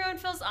know everyone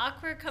feels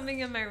awkward coming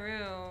in my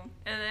room,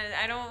 and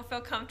I don't feel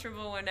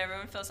comfortable when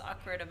everyone feels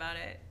awkward about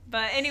it.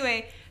 But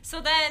anyway,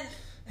 so then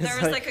there It's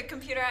was like- like a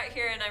computer out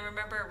here, and I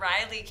remember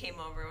Riley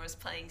came over and was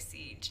playing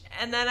Siege.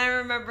 And then I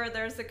remember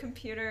there was a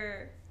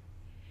computer.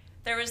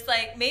 There was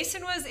like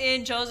Mason was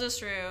in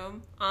Joseph's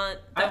room on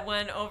the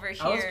one over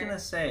here. I was gonna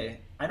say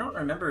I don't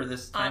remember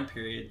this time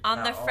period on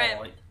at the all. friend.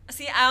 Like,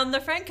 See, on the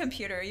friend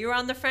computer. You were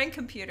on the friend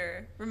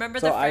computer. Remember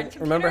So the I friend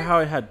computer? remember how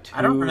I had two.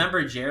 I don't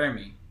remember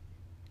Jeremy.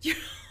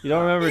 You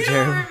don't remember you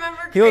Jeremy? Don't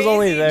remember He was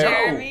only crazy there.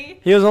 Jeremy?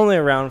 He was only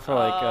around for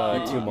like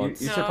Oh. 2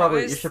 months. You No, should it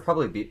probably. was- You should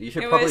probably. You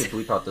should it probably was-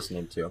 bleep out this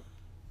name too.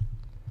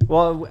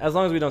 Well, as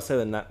long as we don't say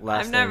the last I'm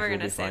names, never we'll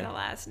gonna be say fine. the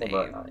last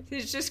Well, name. but-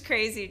 He's just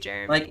crazy,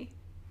 Jeremy. Like,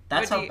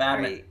 That's Would how you- bad.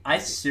 are you- I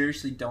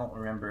seriously don't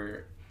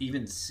remember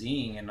even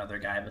seeing another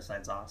guy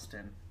besides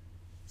Austin.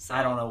 So,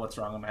 I don't know what's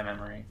wrong with my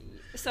memory.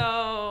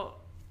 So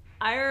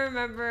I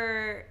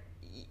remember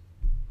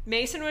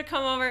Mason would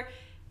come over,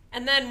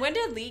 and then when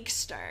did League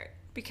start?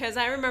 Because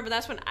I remember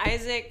that's when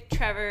Isaac,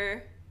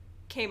 Trevor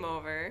came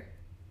over.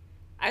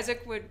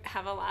 Isaac would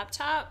have a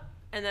laptop,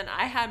 and then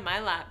I had my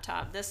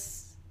laptop.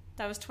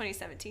 That was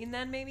 2017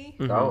 then, maybe?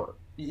 Mhm. Oh,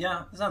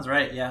 Yeah, that sounds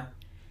right. Yeah.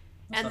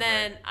 That And sounds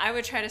then right. I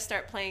would try to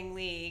start playing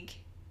League.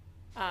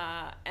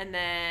 And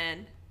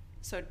then,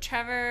 so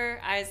Trevor,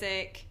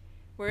 Isaac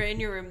were in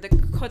your room. The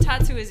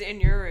Kotatsu is in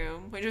your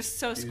room, which was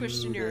so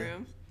squished in your Dude.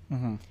 room.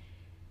 Mm-hmm.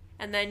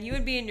 And then you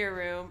would be in your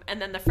room,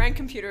 and then the friend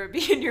computer would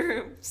be in your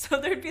room. So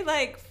there'd be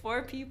like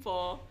 4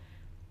 people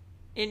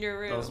in your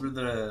room. Those were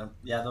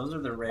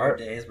the rare Our-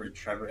 days where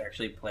Trevor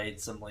actually played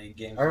some league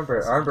games. I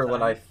remember. for the I remember first when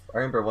time. I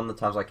remember one of the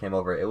times I came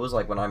over. It was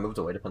like when I moved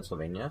away to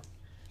Pennsylvania,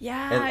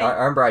 Yeah. and I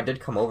remember I did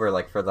come over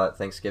like for that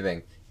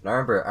Thanksgiving. And I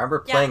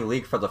remember Yeah. playing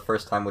League for the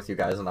first time with you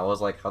guys, and I was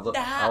like, how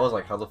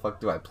the fuck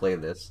do I play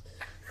this?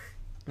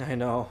 I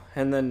know.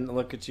 And then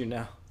look at you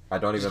now. I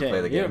don't Just even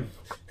play the kidding. game.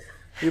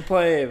 You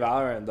play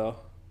Valorant though.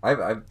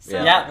 So-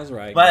 Yeah. Yeah, That's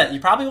right. but you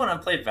probably wouldn't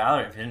have played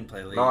Valorant if you didn't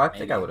play League. No, I think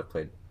maybe. I would have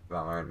played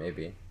Valorant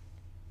maybe.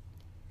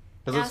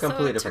 Because Yeah, it's a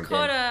completely different game.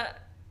 Dakota,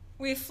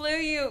 we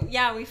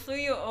flew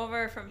you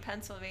over from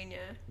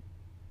Pennsylvania.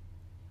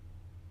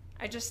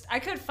 I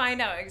could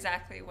find out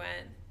exactly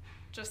when,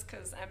 just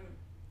because I'm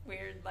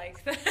weird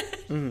like that.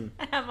 Mhm.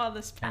 I have all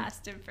this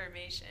past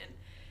information.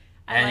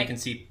 And you can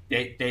see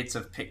dates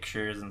of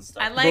pictures and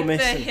stuff. I like the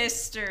Mason-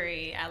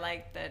 history. I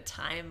like the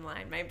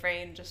timeline. My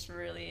brain just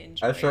really I,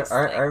 enjoys. sure,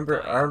 I, like, remember,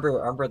 going- I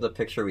remember the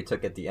picture we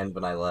took at the end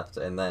when I left,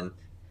 and then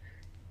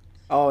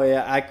Oh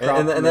yeah, I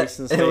cropped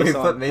Mason's and we face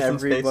put on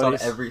Mason's face on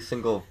everybody's- every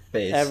single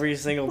face. every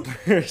single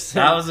person.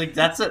 That was like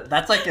that's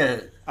like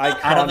a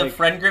out of the iconic.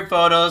 friend group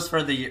photos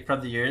from the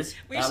years.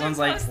 We That should one's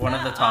like post one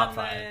of the that top on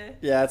 5.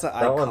 Yeah, it's an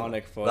That one-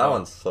 iconic photo. That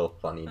one's so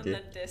funny, on dude.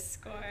 the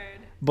Discord.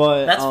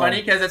 But That's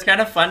funny because it's kind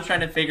of fun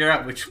trying to figure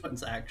out which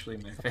one's actually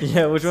my favorite.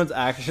 Yeah, which one's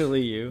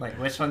actually you? Like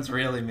which one's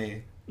really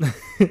me.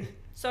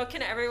 So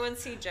can everyone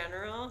see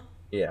general?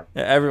 Yeah.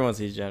 Yeah, everyone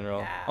sees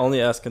general. Yeah.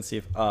 Only us can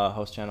see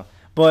host channel.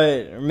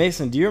 But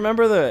Mason, do you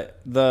remember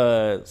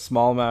the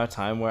small amount of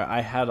time where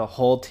I had a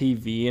whole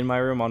TV in my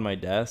room on my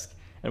desk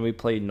and we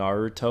played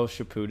Naruto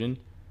Shippuden?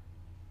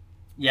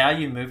 Yeah,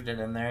 you moved it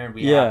in there, and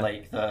we Yeah. had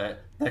like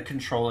the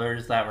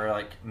controllers that were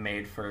like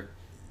made for.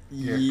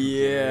 Your computer.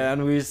 Yeah,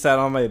 and we sat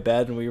on my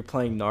bed and we were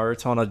playing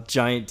Naruto on a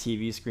giant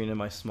TV screen in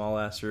my small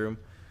ass room.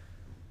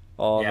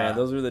 Oh Yeah. man,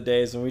 those were the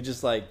days when we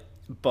just like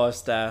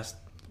bust ass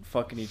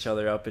fucking each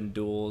other up in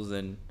duels,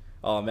 and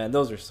oh man,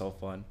 those are so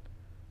fun.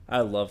 I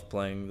love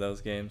playing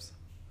those games.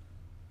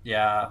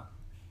 Yeah,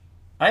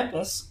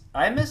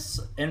 I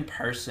miss in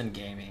person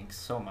gaming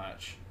so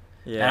much.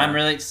 Yeah, And I'm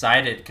really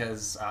excited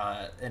because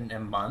in a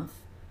month,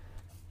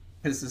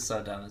 this is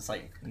so dumb. It's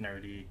like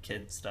nerdy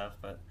kid stuff,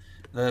 but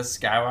the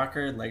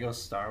Skywalker Lego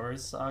Star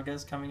Wars saga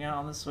is coming out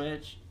on the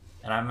Switch,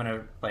 and I'm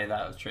gonna play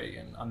that with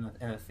Tragan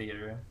in the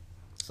theater.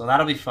 So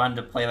that'll be fun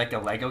to play like a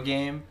Lego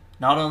game.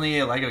 Not only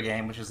a Lego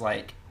game, which is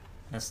like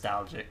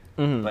nostalgic,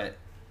 Mhm. but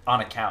on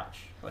a couch.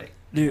 Like,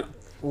 dude.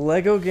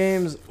 Lego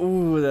games,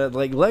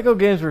 Lego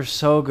games were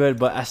so good,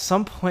 but at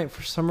some point,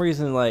 for some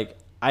reason, like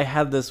I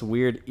had this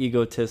weird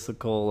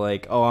egotistical,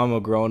 like, oh, I'm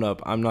a grown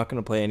up, I'm not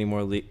gonna play any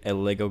more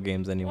Lego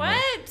games anymore.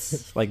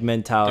 What? Like they're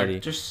mentality.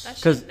 just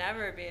That 'Cause- should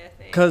never be a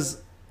thing.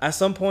 Because at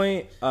some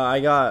point,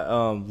 I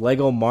got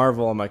Lego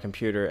Marvel on my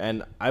computer,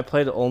 and I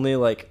played only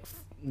like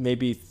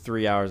maybe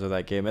 3 hours of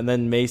that game. And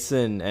then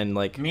Mason and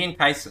like me and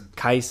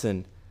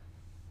Kyson.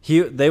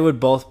 they would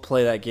both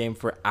play that game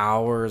for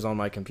hours on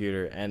my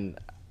computer, and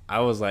I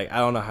was like, I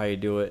don't know how you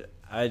do it.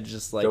 I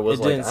just like Joe was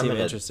it didn't like, seem I'm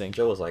interesting.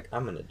 Joe was like,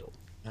 I'm an adult.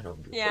 I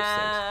don't do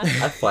Yeah. those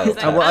things. I file He's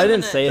like, taxes. Well, I I'm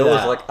didn't gonna- say Joe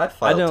that. was like, I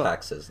file don't-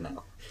 taxes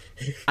now.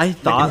 I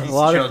thought these a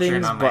lot of children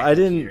things, on but my I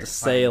didn't computer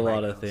say a playing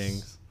lot of Legos.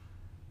 things.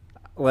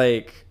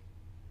 Like,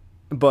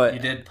 but You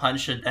did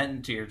punch a dent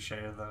into your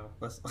chair, though.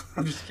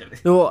 I'm just kidding.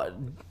 well,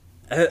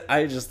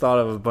 I just thought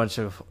of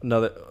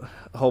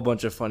a whole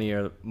bunch of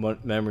funnier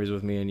memories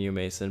with me and you,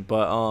 Mason.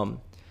 But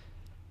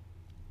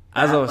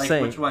as I was Like,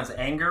 saying, which ones?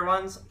 Anger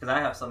ones? Because I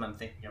have some I'm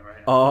thinking of right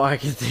now. oh, I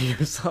can think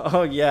of some.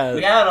 Oh yeah.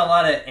 We had a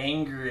lot of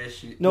anger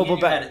issues. No, Me but and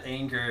you back- had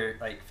anger,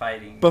 like,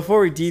 fighting.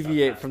 Before we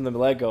deviate Stuff from the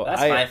Lego, That's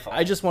my fault.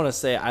 I just want to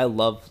say I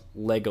love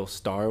Lego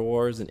Star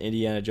Wars and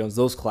Indiana Jones.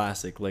 Those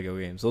classic Lego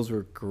games. Those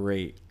were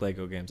great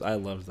Lego games. I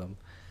loved them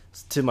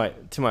to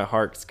my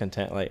heart's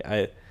content. Like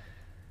I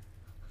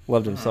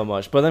loved them so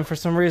much. But then for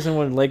some reason,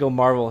 when Lego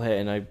Marvel hit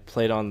and I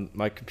played on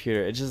my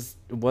computer, it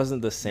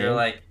wasn't the same. You're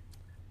like,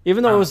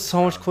 Even though it I'm was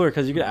so much done. cooler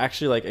because you could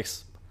actually like it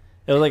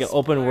was like an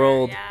open Explore,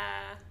 world. Yeah.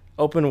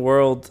 Open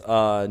world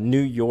New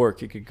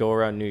York. You could go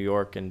around New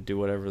York and do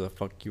whatever the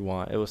fuck you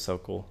want. It was so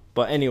cool.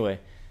 But anyway,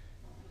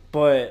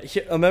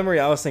 a memory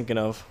I was thinking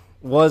of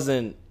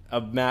wasn't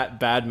a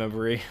bad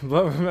memory.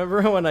 But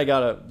remember when I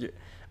got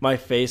my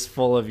face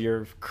full of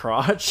your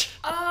crotch?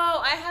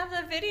 Oh, I have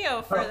the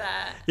video for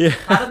that. Yeah.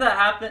 how did that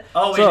happen?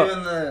 Oh, So- we're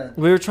doing the...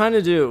 We were trying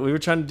to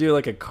do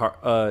like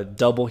a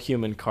double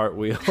human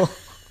cartwheel.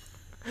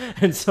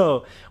 And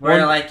so Where,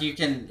 one- like, you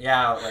can...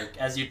 Yeah, like,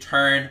 as you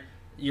turn,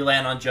 you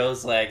land on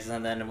Joe's legs,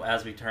 and then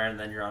as we turn,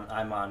 then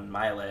I'm on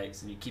my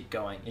legs, and you keep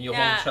going. And you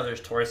Yeah. hold each other's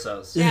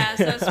torsos. Yeah,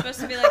 so it's supposed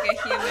to be like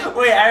a human.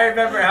 Wait, I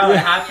remember how it Yeah.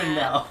 happened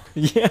Yeah. now.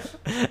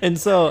 Yeah, and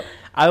so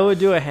I would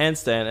do a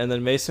handstand, and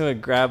then Mason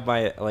would grab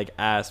my like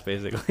ass,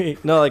 basically.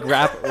 No, like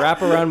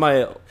wrap around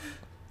my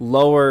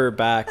lower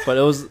back, but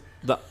it was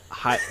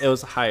it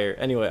was higher.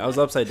 Anyway, I was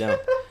upside down,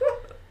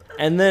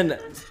 and then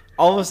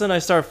all of a sudden I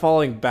start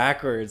falling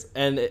backwards,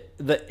 and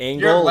the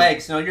angle. Your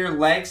legs. No, your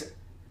legs...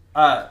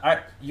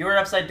 you were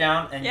upside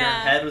down, and your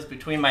Yeah. head was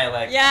between my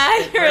legs. Yeah,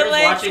 If your whoever's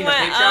legs watching went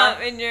the Patreon, up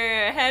and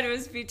your head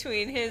was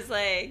between his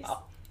legs.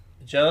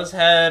 Joe's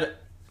head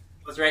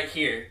was right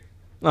here,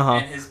 Uh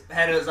and huh. his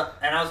head was up,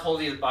 and I was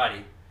holding his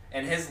body,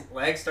 and his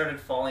legs started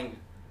falling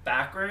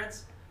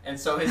backwards, and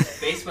so his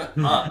face went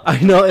up. I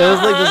know, it was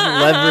like this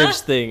leverage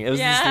thing. It was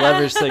this Yeah.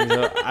 leverage thing.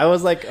 So I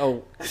was like,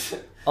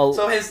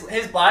 So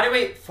his body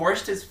weight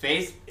forced his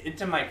face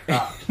into my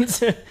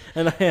crotch.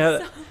 and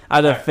I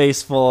had a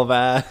face full of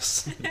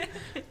ass,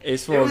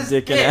 face full It of was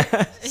dick and big.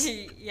 ass.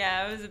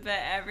 Yeah, it was a bit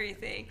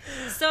everything.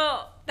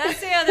 So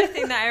that's the other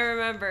thing that I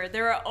remember.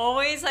 There were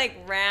always like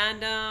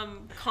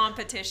random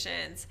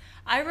competitions.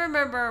 I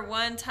remember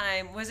one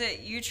time, was it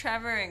you,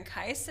 Trevor, and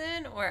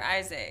Kyson, or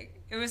Isaac?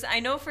 I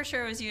know for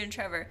sure it was you and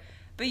Trevor.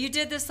 But you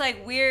did this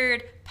like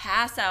weird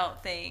pass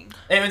out thing.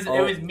 It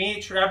was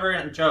me, Trevor,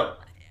 and Joe.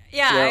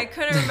 Yeah, Yep. I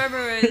couldn't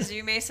remember if it was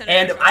you, Mason. or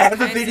And I have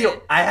a Kyson.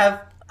 video. I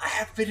have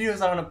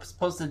videos I want to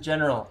post to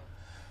General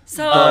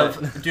So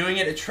of doing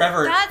it at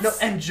Trevor. That's-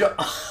 No, and Joe.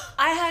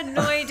 I had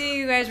no idea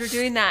you guys were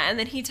doing that. And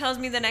then he tells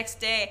me the next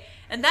day.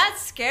 And that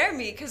scared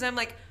me because I'm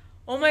like,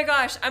 oh my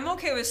gosh, I'm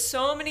okay with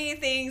so many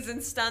things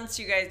and stunts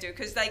you guys do.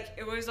 Because like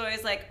it was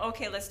always like,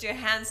 okay, let's do a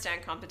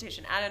handstand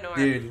competition at Anor.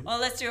 Dude. Oh,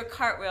 let's do a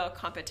cartwheel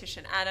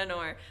competition at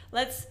Anor.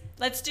 Let's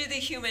do the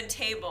human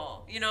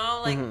table. You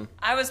know, like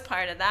I was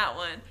part of that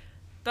one.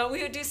 But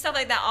we would do stuff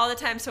like that all the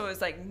time, so it was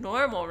like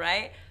normal,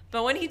 right?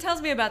 But when he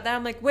tells me about that,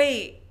 I'm like,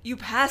 wait, you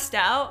passed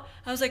out?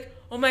 I was like,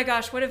 oh my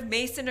gosh, what if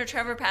Mason or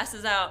Trevor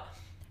passes out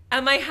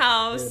at my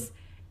house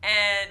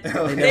and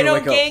They they never don't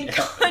wake up. gain Yeah.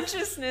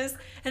 consciousness?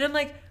 And I'm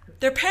like,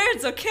 their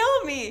parents will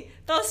kill me.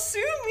 They'll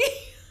sue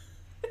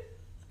me.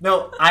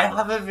 No, I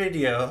have a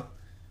video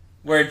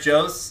where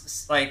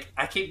Joe's like,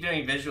 I keep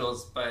doing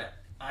visuals, but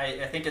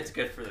I think it's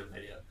good for the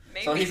video.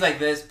 So Maybe. he's like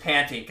this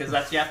panting because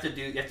that's what you have to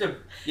do.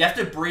 You have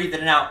to breathe in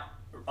and out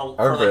I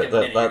for remember like a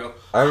minute. You go,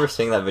 I remember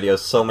seeing that video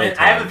so many and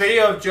I have a times.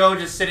 video of Joe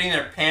just sitting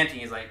there panting.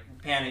 He's like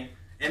panting,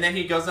 and then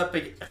he goes up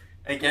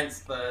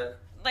against the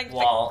Like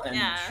wall, and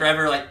yeah.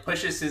 Trevor like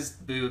pushes his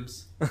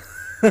boobs,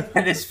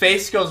 and his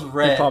face goes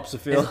red. pops a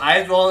feel. His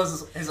eyes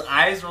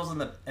rolls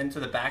into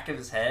the back of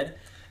his head,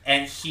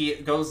 and he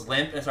goes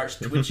limp and starts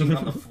twitching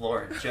on the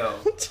floor. Joe,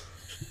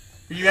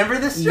 you remember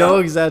this? No Joe?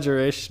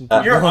 exaggeration.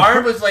 Your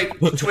arm was like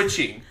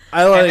twitching,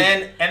 I like.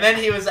 and then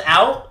he was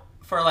out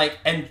for like,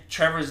 and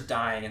Trevor's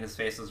dying, and his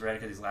face was red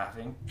because he's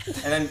laughing, and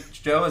then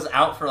Joe is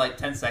out for like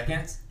 10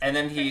 seconds, and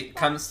then he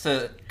comes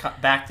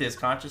back to his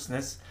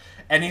consciousness.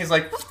 And he's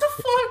like, "What the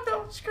fuck?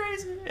 That was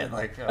crazy!" And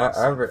like, I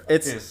remember.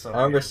 it was so I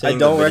remember weird. seeing I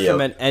don't the video.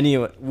 recommend any.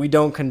 We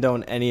don't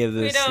condone any of We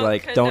this. don't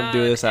Like, don't do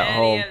condone this at any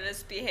home. of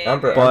this I behavior.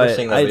 remember But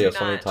seeing that I video do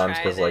so many not times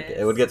try because like this.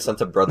 it would get sent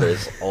to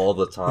brothers all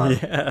the time.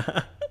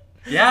 Yeah.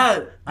 Yeah,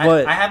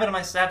 But- I have it in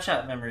my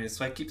Snapchat memories,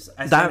 so I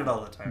send That it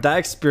all the time. that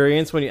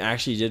experience when you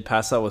actually did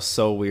pass out was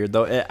so weird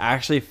though. It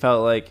actually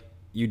felt like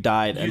you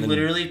died, you and then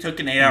literally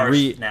took an 8-hour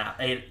nap.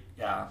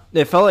 Yeah.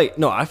 it felt like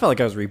I felt like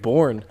I was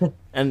reborn,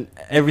 and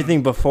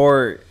everything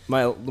before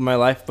my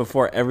life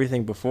before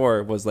everything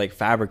before was like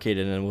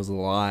fabricated and was a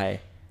lie.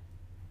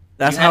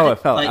 That's You had how to, it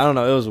felt. like- I don't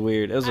know. It was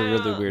weird. It was a I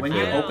really don't- weird When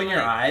feeling. you I don't open your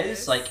like eyes,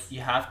 this. like you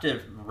have to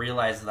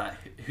realize that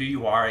who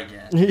you are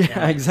again. Yeah, and,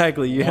 like,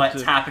 exactly. You have what's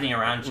to happening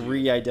around you.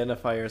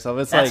 re-identify yourself.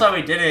 It's That's like, why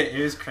we did it.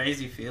 It was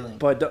crazy feeling.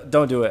 but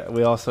don't do it.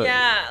 We also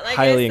Yeah, like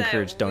highly I said,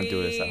 encourage don't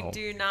do this at we home.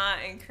 do not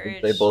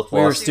encourage. They both We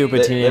were lost.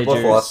 stupid They both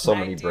teenagers. lost so I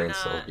many do brain not-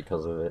 cells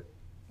because of it.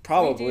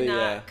 Probably, we do not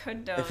yeah.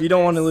 condone If you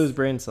don't want to this. lose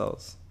brain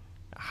cells,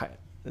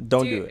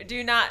 don't do it.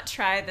 Do not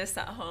try this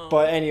at home.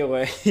 But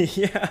anyway,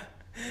 yeah,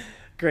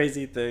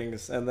 crazy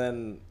things. And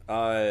then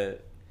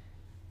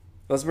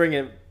let's bring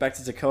it back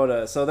to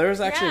Dakota. So there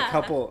was actually Yeah.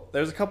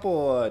 a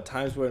couple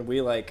times when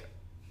we like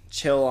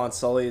chill on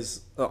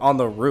Sully's on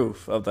the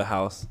roof of the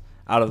house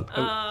out of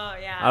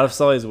yeah.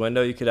 Sully's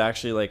window. You could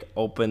actually like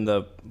open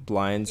the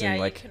blinds Yeah, and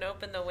like you can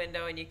open the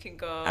window and you can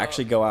go.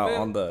 actually go out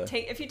on the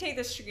If you take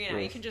the screen out, you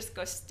roof. can just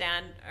go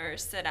stand or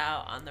sit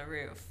out on the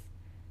roof,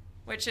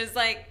 which is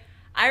like,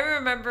 I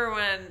remember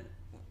when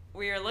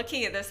we were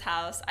looking at this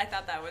house, I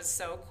thought that was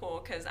so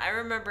cool because I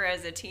remember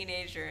as a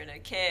teenager and a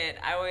kid,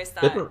 I always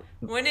thought, Didn't-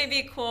 wouldn't it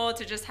be cool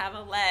to just have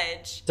a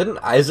ledge? Didn't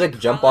Isaac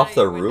jump crawl off out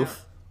the your window.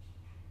 roof?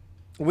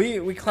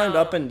 we climbed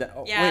No. up and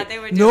down. Yeah, Wait, they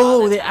would do it all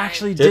no, the they time.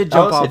 actually did I would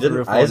jump say, off the didn't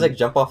roof. Isaac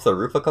jump off the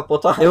roof a couple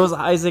of times? It was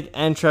Isaac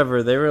and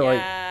Trevor. They were like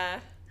Yeah.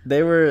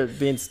 they were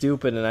being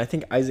stupid, and I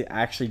think Isaac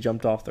actually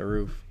jumped off the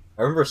roof.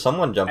 I remember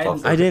someone jumped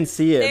off the I roof. didn't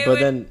see it, but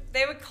then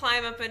They would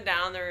climb up and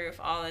down the roof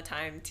all the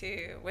time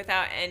too,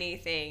 without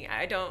anything.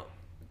 I don't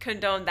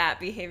condone that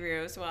behavior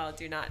as well.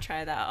 Do not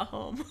try that at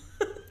home.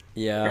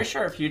 yeah, Pretty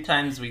sure a few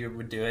times we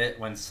would do it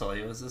when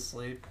Sully was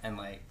asleep, and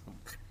like,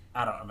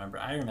 I don't remember.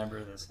 I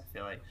remember this. I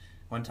feel like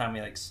one time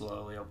we like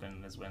slowly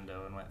opened his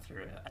window and went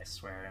through it. I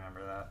swear I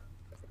remember that.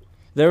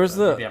 there was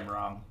But maybe I'm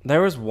wrong.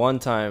 there was one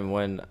time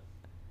when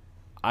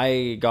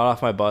I got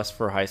off my bus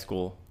for high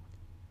school,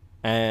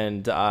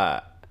 and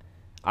I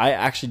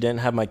actually didn't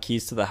have my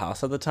keys to the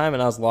house at the time,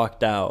 and I was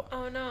locked out.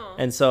 Oh no.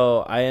 And so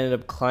I ended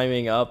up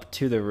climbing up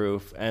to the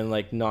roof and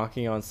like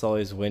knocking on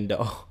Sully's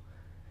window.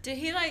 Did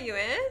he let you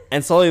in?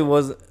 And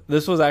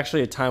this was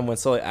actually a time when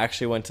Sully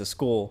actually went to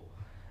school.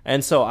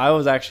 And so I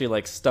was actually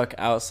like stuck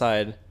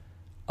outside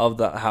of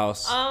the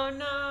house. Oh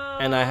no.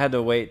 And I had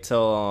to wait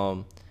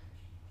till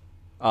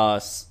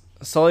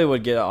Sully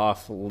would get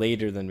off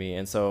later than me.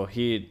 And so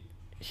he'd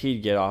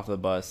get off the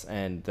bus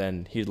and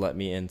then he'd let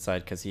me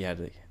inside cuz he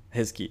had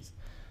his keys.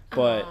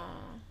 But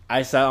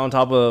I sat on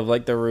top of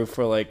like the roof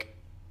for like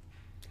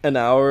an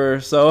hour or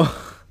so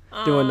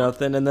doing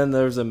nothing, and then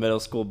there was a middle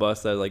school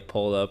bus that like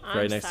pulled up I'm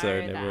right next to sorry our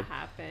that neighborhood,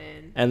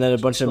 happened. and then a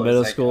bunch of So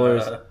middle it's like,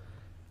 schoolers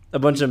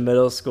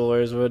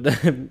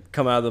would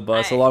come out of the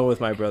bus I- along with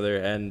my brother,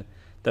 and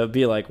they'd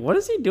be like, "What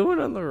is he doing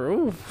on the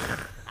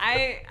roof?"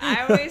 I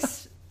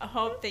always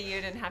hope that you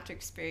didn't have to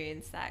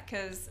experience that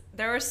because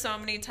there were so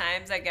many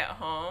times I get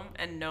home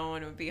and no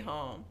one would be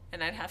home,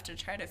 and I'd have to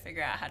try to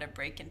figure out how to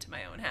break into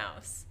my own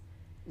house.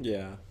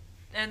 Yeah.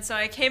 And so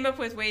I came up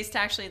with ways to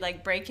actually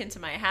like break into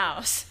my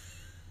house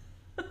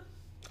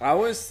I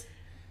was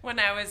when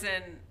I was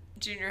in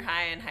junior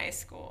high and high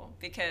school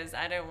because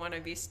I didn't want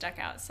to be stuck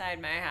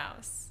outside my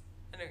house.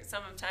 And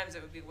sometimes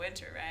it would be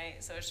winter,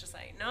 right? So it's just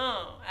like,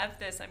 no, F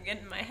this, I'm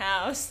getting my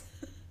house.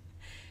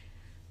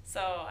 So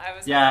I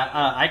was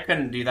I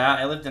couldn't do that.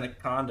 I lived in a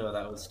condo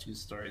that was 2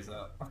 stories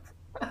up.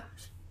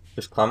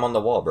 Just climb on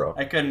the wall, bro.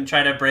 I couldn't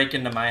try to break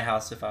into my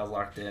house if I was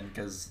locked in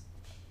because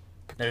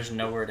there's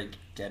nowhere to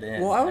get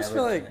in. well. I always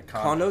feel lived in like a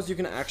condo. condos you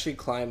can actually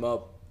climb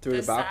up through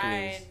the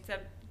balconies. side,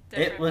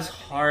 It was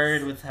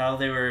hard with how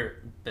they were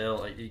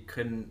built. Like, you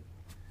couldn't,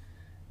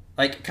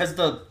 like, because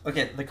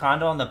the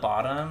condo on the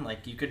bottom,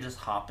 like, you could just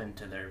hop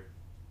into their,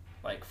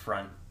 like,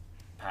 front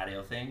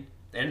patio thing.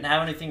 They didn't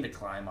have anything to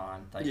climb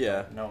on. Like,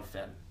 Yeah. no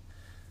fin.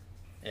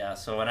 Yeah,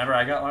 so whenever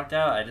I got locked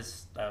out, I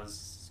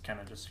was kind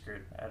of just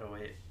screwed. I had to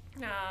wait.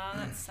 No,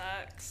 that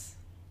sucks.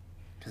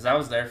 Because I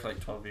was there for like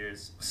 12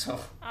 years, so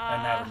I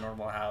didn't have a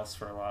normal house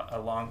for a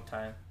long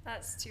time.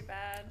 That's too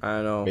bad.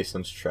 I know.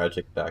 Mason's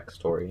tragic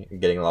backstory,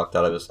 getting locked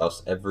out of his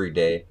house every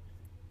day.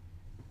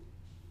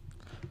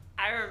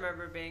 I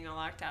remember being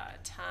locked out a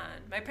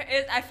ton.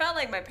 I felt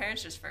like my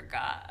parents just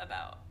forgot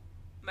about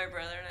my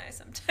brother and I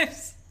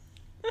sometimes.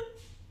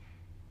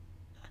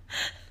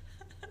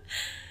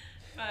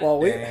 But, Well,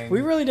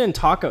 we really didn't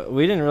talk.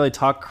 We didn't really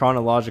talk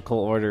chronological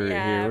order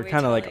Yeah, here. We're we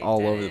kind of like totally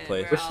all over the didn't.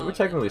 place. We're all We over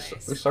technically the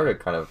place. we started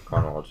kind of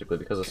chronologically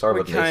because it started We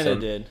with kind Mason of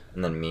did.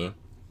 and then me.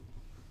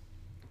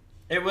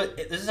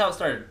 This is how it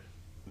started.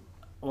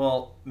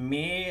 Well,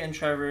 me and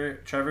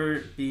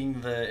Trevor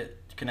being the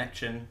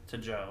connection to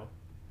Joe,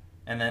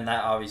 and then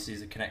that obviously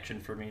is a connection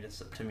for me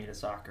to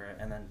Sakura,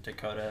 and then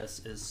Dakota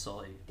is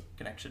Sully,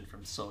 connection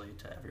from Sully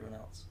to everyone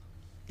else.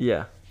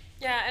 Yeah.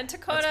 Yeah, and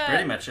Dakota. That's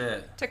pretty much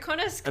it.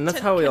 Dakota's And that's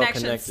how we all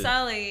connection connected.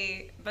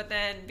 Sully, but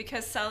then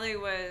because Sully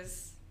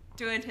was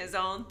doing his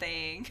own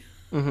thing,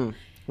 Mm-hmm.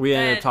 We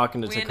ended then up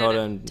talking to we Dakota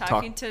ended up and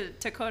talking to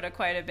Dakota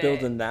quite a bit,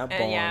 building that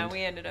And yeah, bond.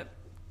 we ended up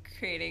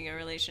creating a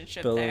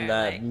relationship Building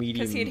there, that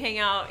because he'd medium- hang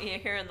out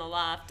here in the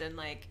loft, and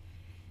like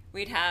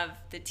we'd have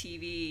the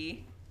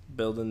TV.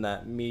 building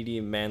that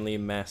medium, manly,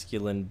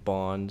 masculine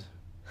bond,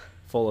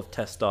 full of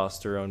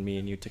testosterone. Me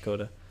and you,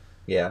 Dakota.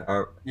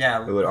 Yeah,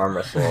 Yeah, we would arm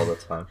wrestle all the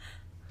time.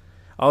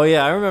 Oh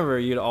yeah, I remember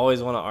you'd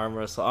always want to arm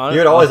wrestle. You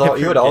would always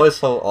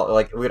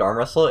like we'd arm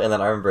wrestle, and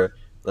then I remember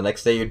the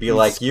next day you'd be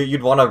like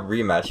you'd want a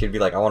rematch. You'd be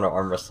like, I want to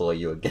arm wrestle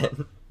you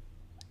again.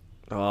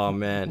 Oh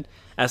man,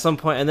 at some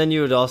point, and then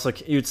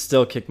you'd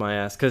still kick my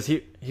ass because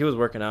he was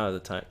working out at the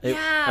time.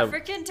 Yeah,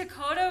 freaking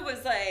Dakota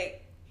was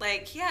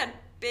like he had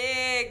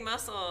big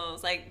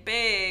muscles, like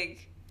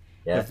big.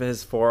 Yeah. If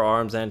his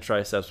forearms and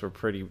triceps were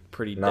pretty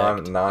Now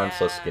decked. I'm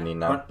so Yeah. skinny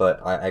now,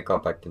 but I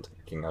got back into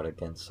working out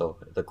again. So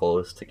the goal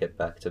is to get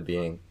back to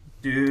being.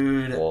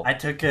 dude, Cool. I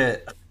took a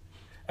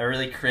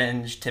really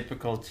cringe,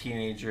 typical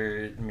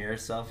teenager mirror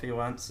selfie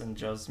once in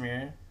Joe's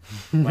mirror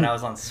when I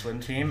was on swim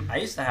team. I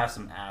used to have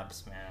some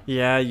abs, man.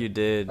 Yeah, you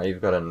did.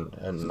 You've got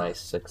a nice,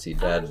 sexy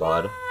dad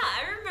bod. Yeah,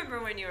 I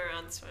remember when you were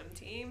on swim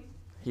team.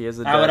 He is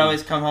a. I would daddy.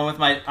 always come home with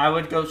I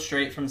would go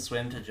straight from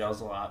swim to Joe's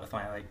a lot with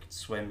my like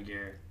swim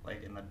gear,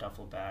 like in the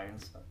duffel bag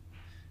and stuff.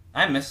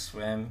 I miss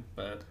swim,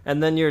 but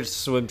And then your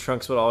swim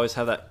trunks would always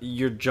have that.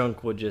 Your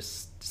junk would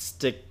just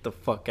stick the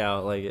fuck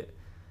out like it.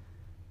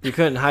 You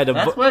couldn't hide a.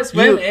 That's what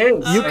swim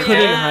is. You Oh,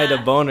 couldn't yeah. hide a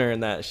boner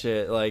in that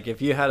shit. Like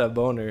if you had a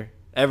boner,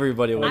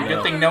 everybody would I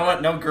know. good thing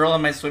no girl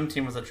on my swim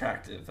team was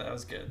attractive. That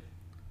was good.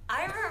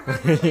 I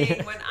remember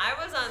being, when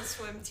I was on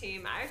swim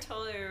team, I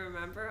totally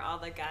remember all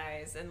the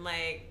guys and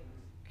like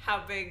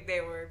how big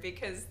they were,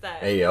 because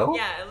that Ayo?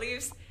 yeah, it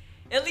leaves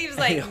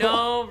like Ayo.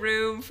 no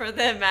room for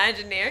the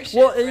imagination.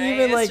 Well, right? and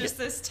even, it's like- just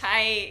this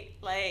tight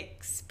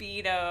like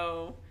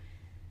speedo.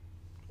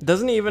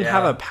 Doesn't it even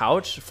have Yeah. a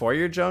pouch for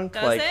your junk?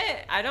 Does like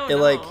it? I don't it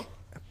know. like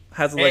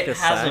has like it a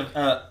has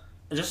sack.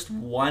 just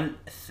one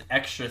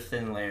extra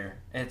thin layer.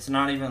 It's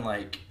not even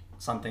like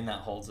something that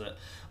holds it.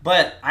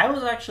 But I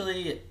was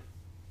actually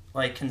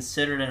like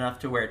considerate enough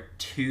to wear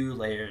 2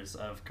 layers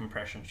of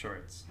compression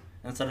shorts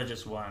instead of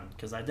just one,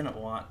 because I didn't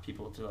want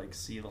people to like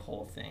see the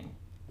whole thing.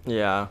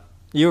 Yeah,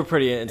 you were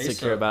pretty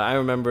insecure to- about it. I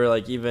remember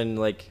like even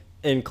like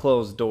in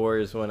closed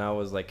doors when I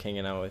was like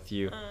hanging out with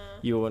you,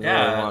 you wouldn't really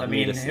Yeah, want I me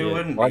mean, to see who it.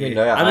 wouldn't Well, I be? mean,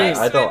 yeah, I mean,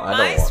 I don't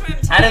my want. swim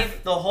Out team.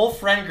 of the whole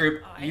friend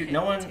group, Oh, I hate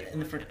no it one too. in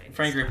the I hate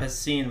friend group stuff. has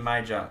seen my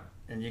junk,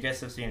 and you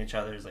guys have seen each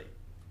other's like.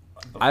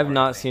 I've before, I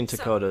not think. seen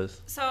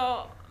Dakota's.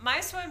 So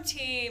my swim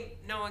team,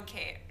 no one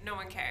cared.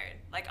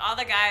 Like all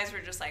the guys were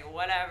just like,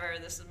 whatever,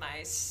 this is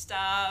my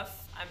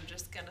stuff. I'm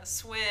just gonna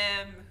swim.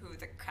 Who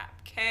the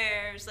crap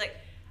cares? Like,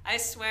 I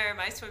swear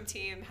my swim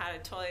team had a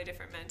totally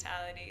different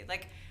mentality.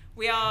 Like,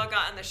 we all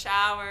got in the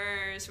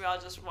showers. We all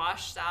just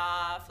washed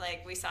off.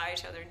 Like, we saw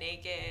each other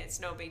naked.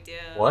 It's no big deal.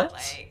 What?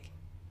 Like,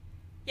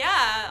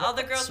 yeah, all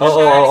the girls were Oh,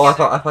 showering I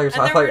together. thought you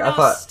were. And there were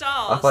no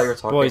stalls. I thought you were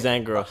talking. Boys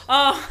and girls,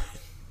 Oh,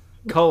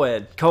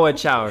 co-ed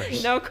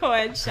showers. no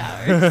co-ed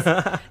showers.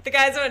 The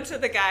guys went to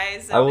the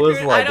guys. And I was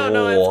I like, don't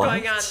know what's what?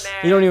 going on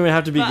there. You don't even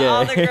have to be But gay.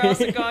 all the girls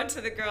would go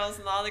into the girls,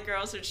 and all the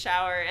girls would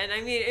shower. And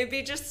I mean, it'd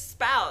be just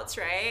spouts,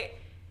 right?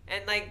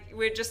 And like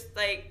we'd just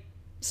like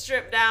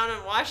strip down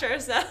and wash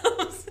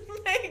ourselves.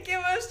 Like it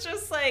was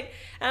just like,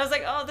 and I was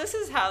like, oh, this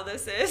is how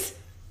this is.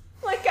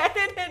 Like I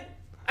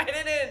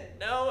didn't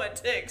know what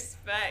to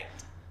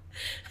expect.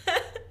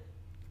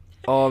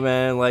 Oh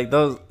man, like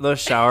those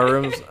shower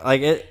rooms,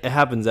 like it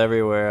happens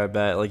everywhere. I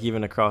bet, like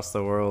even across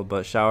the world.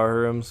 But shower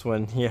rooms,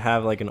 when you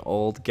have like an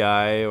old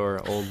guy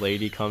or old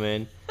lady come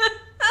in,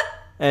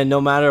 and no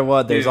matter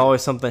what, there's Dude.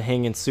 always something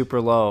hanging super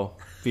low,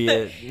 be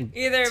it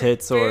Either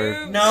tits or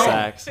boobs. No.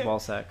 sacks, ball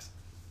sacks.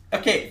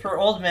 Okay, for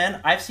old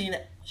men, I've seen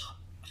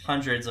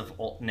hundreds of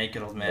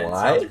naked old men. It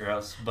Why? sounds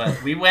gross,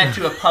 but we went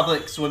to a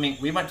public swimming.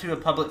 We went to a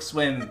public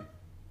swim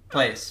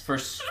place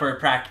for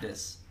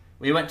practice.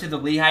 We went to the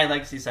Lehigh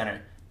Legacy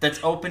Center. That's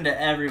open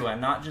to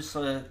everyone, not just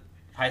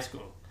high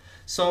school.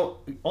 So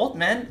old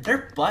men,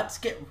 their butts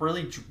get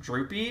really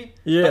droopy,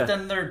 Yeah. but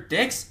then their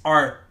dicks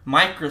are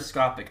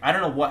microscopic. I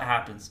don't know what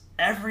happens.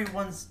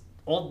 Everyone's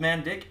old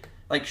man dick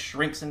like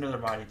shrinks into their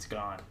body. It's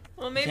gone.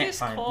 Well, maybe Can't it's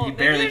find- cold. you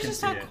barely maybe can it's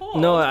just see not it.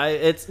 cold. No,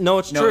 it's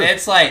No, true.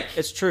 it's like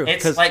It's true.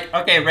 It's 'cause- like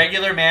okay,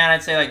 regular man.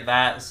 I'd say like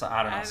that. So,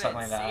 I don't know, I something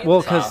like haven't that. seen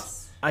Well, this.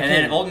 'cause I And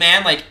then can. old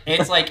man, like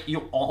it's like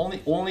you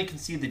only can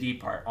see the D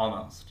part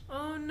almost.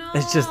 Oh no.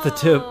 It's just the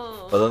tip.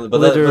 But then,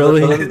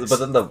 Literally. but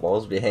then the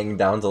balls be hanging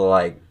down to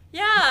like.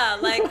 Yeah,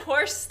 like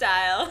horse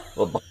style.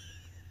 Well,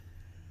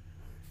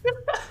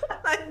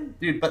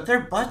 Dude, but their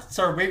butts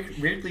are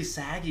weirdly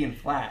saggy and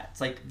flat. It's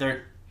like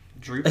they're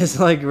droopy. It's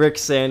like Rick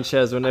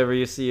Sanchez. Whenever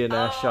you see an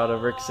ass shot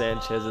of Rick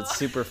Sanchez, it's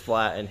super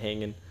flat and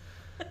hanging.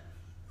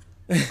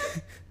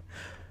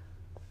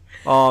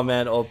 Oh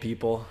man, old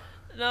people.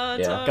 No,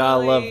 Yeah. totally.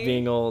 Gotta love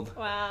being old.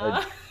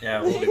 Wow.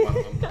 Yeah, we'll be one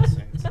of them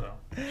soon. So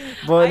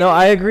But no,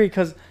 I agree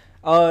because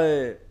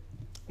a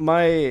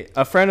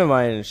friend of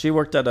mine, she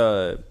worked at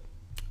a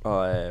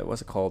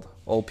what's it called?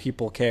 Old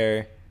people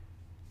care.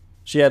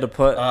 She had to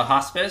put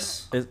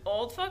hospice.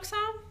 Old folks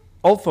home?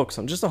 old folks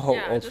home, just a whole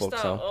Yeah, old just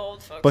folks a home.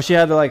 old folks But she home.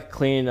 had to like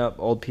clean up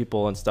old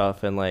people and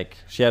stuff, and like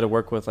she had to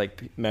work with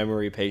like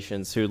memory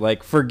patients who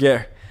like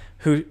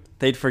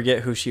they'd forget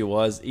who she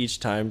was each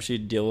time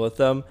she'd deal with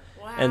them.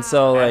 And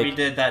so Yeah, like we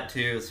did that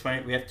too. It's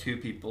funny. We have two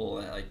people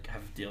that like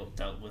have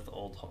dealt with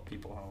old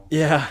people home.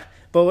 yeah.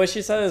 But what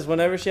she said is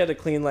whenever she had to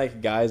clean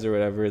like guys or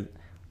whatever,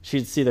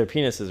 she'd see their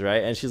penises,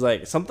 right? And she's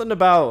like, something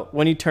about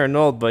when you turn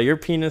old, but your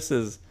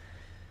penises,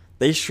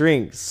 they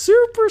shrink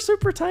super,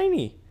 super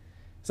tiny.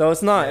 So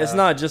it's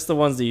not just the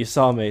ones that you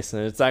saw,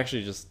 Mason. It's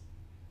actually just,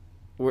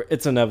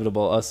 it's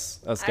inevitable, us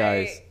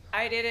guys.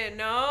 I didn't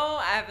know.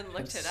 I haven't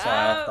looked it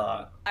Sad up.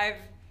 thought. I've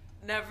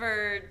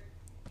never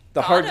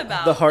The thought heart,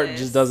 about the heart this.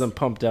 just doesn't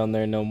pump down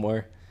there no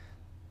more.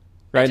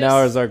 Right just-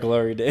 now is our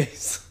glory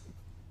days.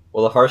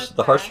 well, the heart's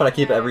What the trying to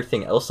keep heck?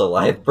 everything else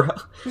alive, bro.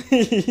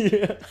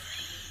 Yeah.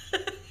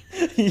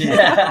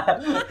 Yeah.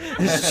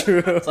 It's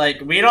true. It's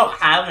like we don't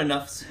have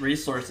enough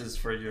resources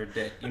for your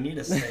dick. You need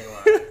to stay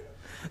alive.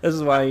 This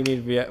is why you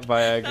need That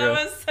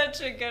Viagra. was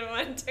such a good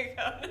one to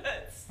go.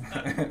 That's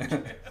so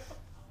true.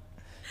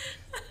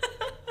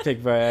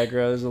 Take Viagra.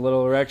 There's a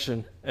little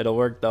erection. It'll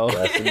work though.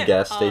 That's some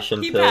gas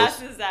station he pills.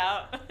 passes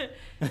out.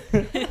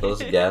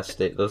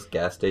 Those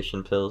gas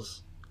station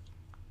pills.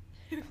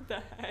 What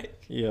the heck?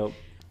 Yep.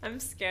 I'm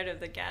scared of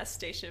the gas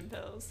station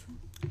pills.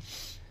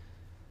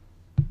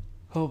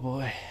 Oh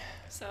boy.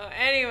 So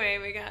anyway,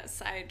 we got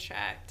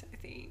sidetracked, I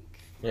think.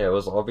 Yeah, it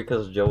was all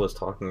because Joe was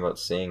talking about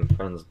seeing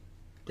friends.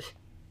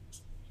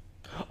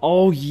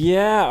 Oh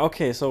yeah.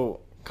 Okay,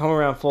 so come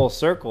around full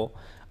circle.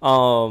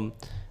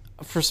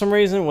 For some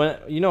reason, when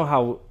you know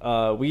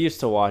how we used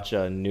to watch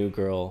New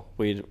Girl,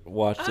 we'd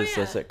watch Oh, this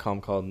yeah.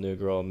 sitcom called New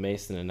Girl.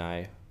 Mason and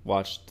I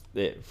watched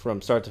it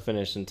from start to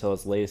finish until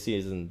its latest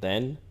season.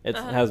 Then it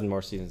has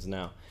more seasons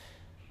now,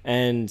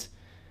 and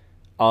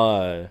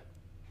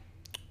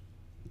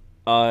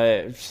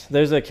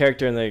there's a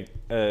character in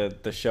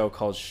the show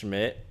called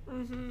Schmidt,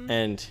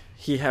 and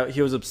he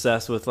was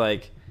obsessed with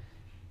like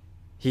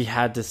he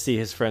had to see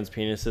his friends'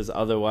 penises,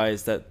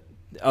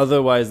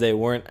 otherwise they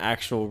weren't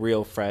actual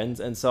real friends.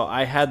 And so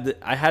I had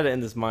it in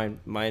this mind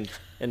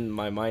in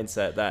my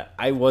mindset that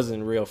I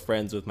wasn't real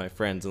friends with my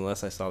friends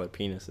unless I saw their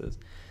penises.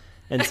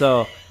 And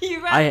so You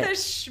got the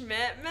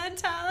Schmidt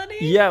mentality?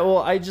 yeah, well,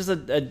 I just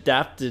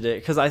adapted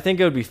it because I think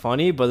it would be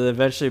funny, but it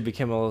eventually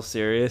became a little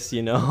serious,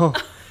 you know.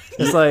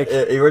 It's like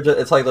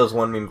It's like those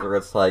one memes where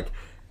it's like,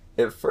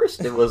 at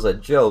first it was a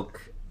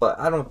joke, but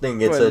I don't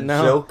think it's But a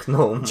now- joke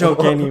no more.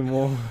 joke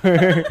anymore.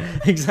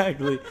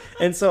 Exactly.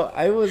 And so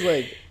I was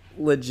like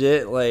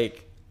legit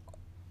like,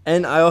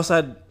 and I also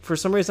had, for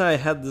some reason I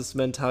had this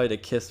mentality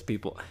to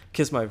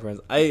kiss my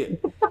friends.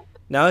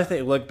 Now I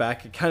think look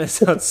back, it kind of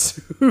sounds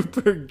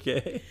super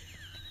gay.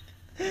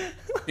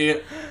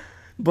 Dude,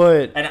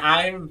 But and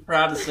I'm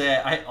proud to say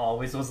I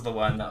always was the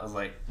one that was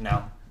like,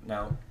 no.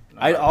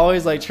 I'd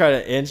always like try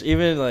to inch,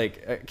 even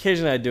like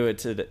occasionally I do it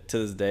to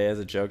this day as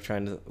a joke,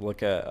 trying to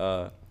look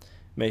at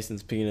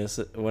Mason's penis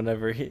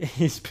whenever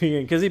he's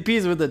peeing, because he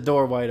pees with the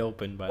door wide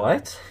open. By the way.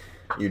 What?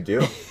 You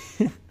do?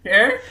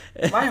 Here?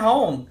 My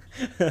home.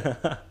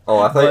 Oh,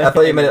 I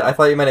thought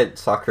you meant at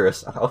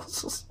Sakura's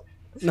house.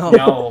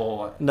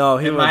 No, No.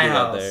 he In wouldn't my do that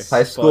house. there.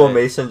 High school But-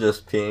 Mason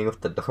just peeing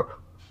with the door.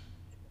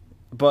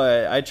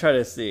 But I try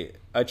to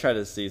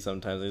see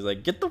sometimes. He's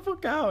like, get the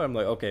fuck out. I'm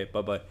like, okay,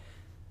 bye-bye.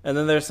 And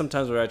then there's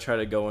sometimes where I try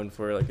to go in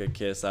for like a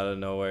kiss out of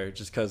nowhere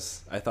just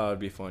because I thought it'd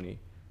be funny.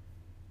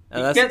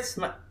 And He kissed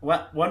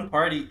one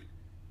party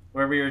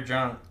where we were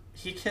drunk.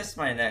 He kissed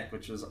my neck,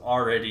 which was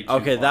already too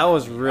Okay, far that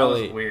was for me.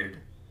 really- That was weird.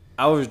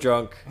 I was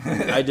drunk.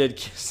 I did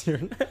kiss your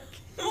neck.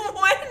 When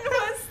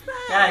was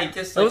that? Yeah, he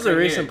kissed. That was like, a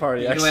right recent here.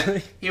 party, He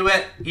actually.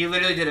 He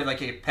literally did it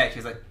like a peck. He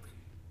was like,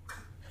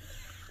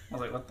 I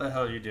was like, what the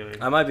hell are you doing?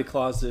 I might be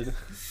closeted.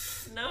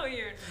 No,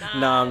 you're not.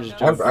 No, I'm just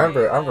Don't joking. I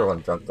remember say that. when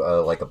drunk,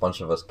 like a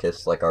bunch of us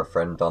kissed like our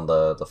friend on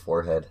the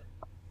forehead,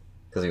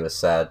 because he was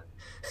sad.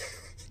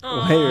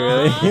 Aw. Wait,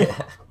 really?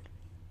 Yeah.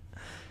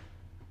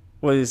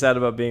 What are you sad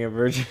about being a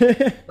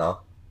virgin? No.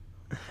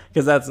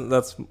 Because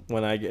that's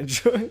when I get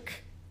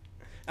drunk.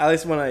 At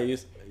least when I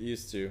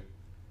used to.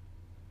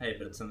 Hey,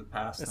 but it's in the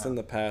past. It's now. in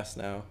the past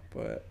now,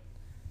 but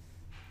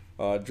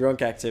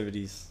drunk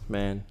activities,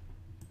 man.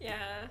 Yeah.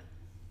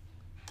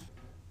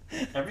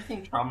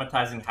 Everything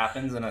traumatizing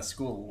happens in a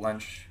school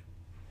lunch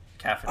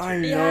cafeteria. I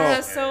know.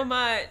 Yeah, so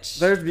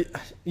much.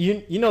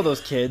 You know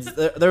those kids.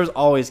 There's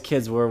always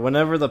kids where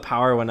whenever the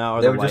power went out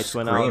or They the would lights just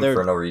went out, scream there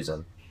for no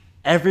reason.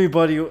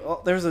 everybody.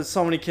 There's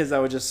so many kids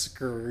that would just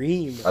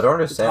scream. I don't at the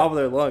understand. top of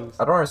their lungs.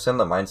 I don't understand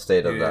the mind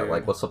state of that. Dude.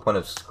 Like, what's the point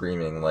of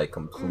screaming like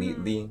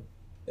completely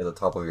at the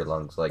top of your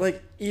lungs?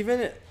 Like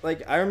even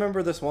like I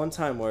remember this one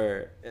time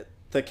where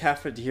the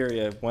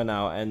cafeteria went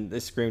out and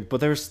they screamed, but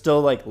there was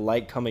still like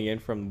light coming in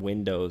from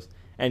windows,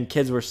 and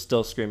kids were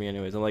still screaming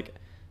anyways. I'm like,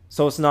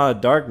 so it's not a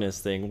darkness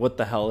thing. What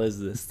the hell is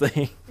this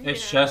thing?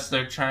 It's Yeah. just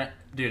they're trying,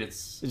 dude.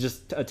 It's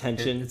Just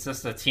attention. it's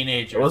just a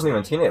teenager. it wasn't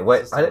even teenage.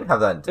 Wait, I didn't have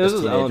that This as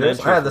was teenagers.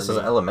 elementary I had this for as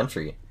me.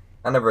 elementary.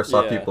 I never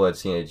saw Yeah. people at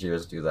teenage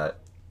years do that.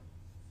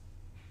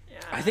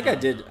 Yeah. I think I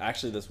did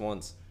actually this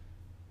once.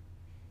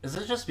 Is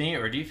it just me,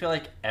 or do you feel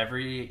like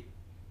every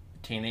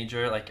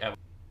teenager, like,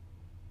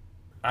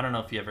 I don't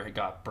know if you ever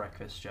got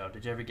breakfast, Joe.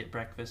 Did you ever get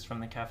breakfast from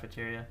the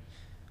cafeteria?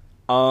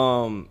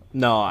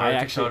 No, I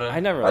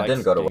Dakota? never I liked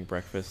didn't go to getting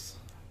breakfast.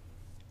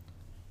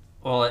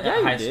 Well, at Yeah,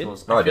 you high did.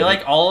 schools. No, I I feel didn't.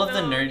 like all of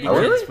the No, nerdy you Oh,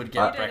 really? kids would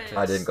get I didn't. breakfast.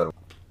 I didn't go to.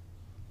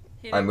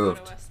 He I didn't go to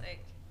moved. Westlake.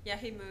 Yeah,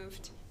 he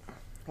moved.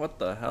 What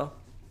the hell?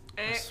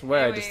 I Eh, swear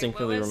I anyway,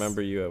 distinctly what was-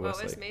 remember you at What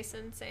was Westlake.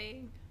 Mason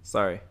saying?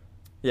 Sorry.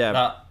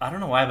 Yeah. I don't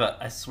know why, but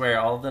I swear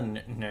all the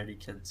nerdy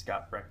kids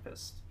got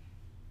breakfast.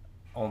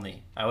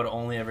 Only. I would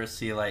only ever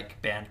see,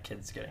 like, band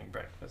kids getting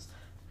breakfast.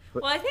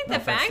 Well, I think No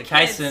the offense band to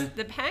kids, Kyson.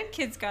 the band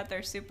kids got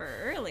there super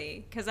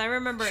early. Because I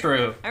remember,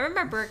 True. I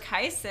remember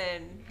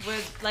Kyson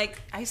was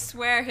like, I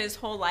swear his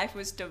whole life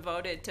was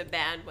devoted to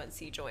band once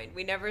he joined.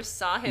 We never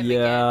saw him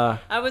Yeah. again.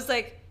 I was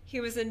like, he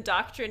was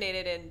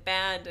indoctrinated in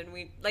band, and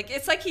we like,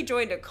 it's like he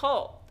joined a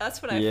cult.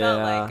 That's what I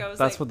felt like. I was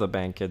that's like, what the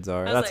band kids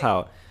are. was That's like-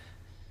 how.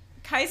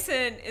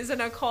 Kyson is in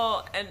a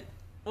cult, and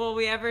will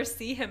we ever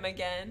see him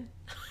again?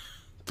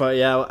 But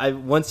yeah,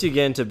 once you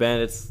get into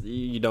band,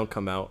 you don't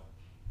come out.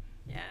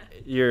 Yeah.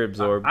 You're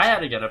absorbed. I had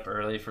to get up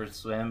early for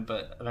swim,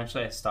 but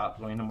eventually I stopped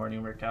going to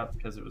morning workouts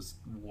because it was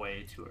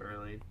way too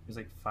early. It was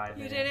like 5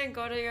 You a.m. didn't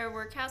go to your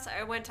workouts?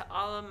 I went to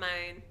all of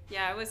mine.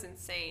 Yeah, it was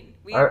insane.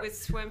 We I- would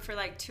swim for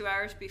like 2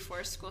 hours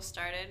before school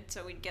started,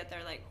 so we'd get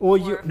there like Well,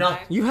 4 you or No, 5.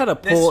 you had a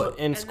This pull one-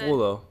 in and school then-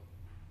 though.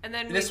 And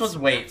then This we'd was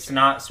weights, after.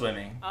 not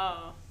swimming.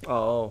 Oh,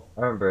 Oh.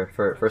 I remember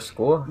for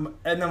school.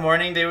 In the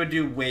morning, they would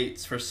do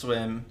weights for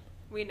swim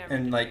we never.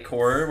 and did like weights.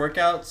 core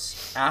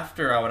workouts.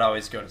 After, I would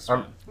always go to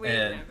swim. We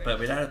And- never but did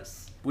we had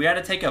those. we had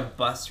to take a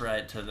bus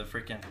ride to the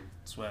freaking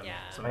swim. Yeah.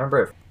 I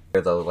remember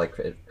it though, like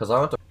because I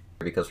went to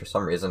because for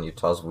some reason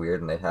Utah's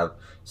weird and they have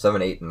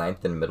 7, 8,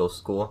 9th in middle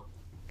school.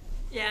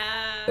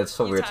 Yeah. It's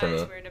so weird to Utah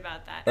is me. weird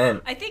about that.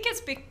 And- I think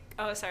it's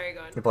oh, sorry,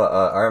 go on. But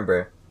I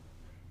remember,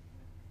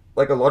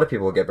 like a lot of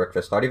people would get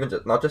breakfast.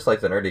 Not just like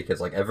the nerdy kids.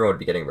 Like everyone would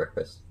be getting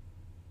breakfast.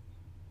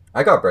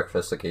 I got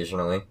breakfast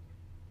occasionally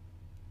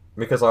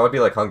because I would be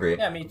like hungry.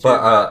 Yeah, me too.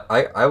 But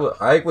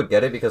I would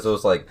get it because it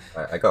was like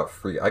I got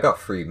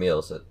free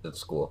meals at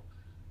school,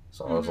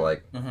 so I was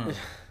like, Mhm.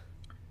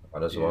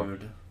 might as well.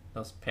 Dude,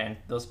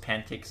 those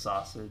pancake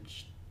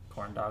sausage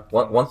corn dog.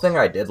 One things. thing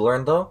I did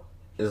learn though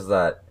is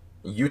that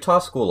Utah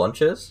school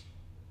lunches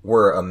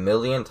were a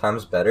million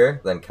times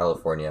better than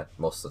California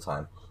most of the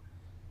time.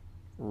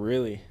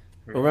 Really?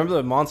 Remember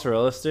the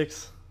mozzarella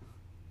sticks?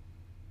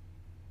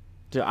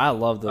 Dude, I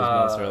love those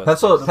mozzarella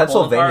sticks. The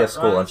Pennsylvania pull-apart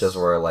school ones? lunches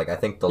were like I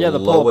think the Yeah, the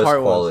lowest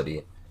pull-apart ones.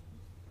 quality.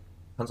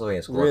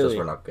 Pennsylvania school lunches Really?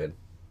 were not good.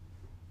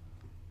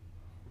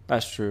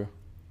 That's true.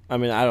 I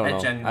mean, I don't I know.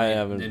 genuinely I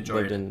haven't enjoyed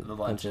lived in the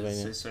lunches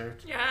Pennsylvania. they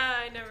served. Yeah,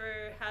 I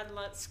never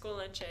had school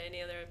lunch at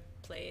any other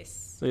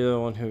place. So you're the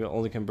one who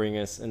only can bring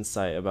us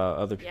insight about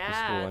other people's school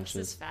Yeah, this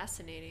lunches. is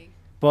fascinating.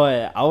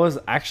 But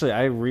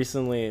I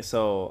recently,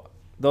 so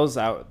those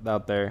out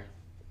there,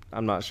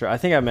 I'm not sure. I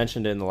think I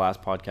mentioned it in the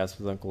last podcast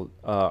with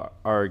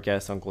our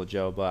guest, Uncle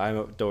Joe, but I'm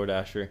a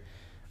DoorDasher.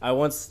 I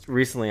once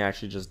recently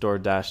actually just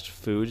DoorDashed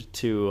food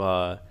to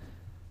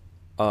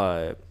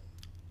our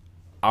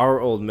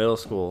old middle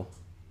school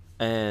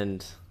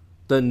and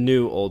the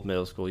new old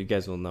middle school. You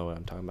guys will know what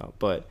I'm talking about.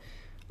 But,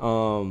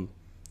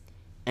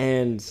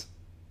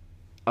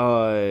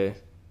 I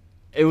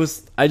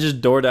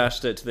just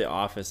DoorDashed it to the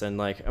office, and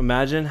like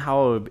imagine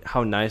how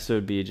nice it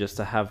would be just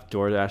to have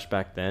DoorDash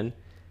back then.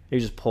 You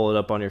just pull it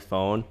up on your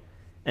phone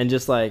and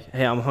just like,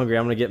 hey, I'm hungry,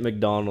 I'm gonna get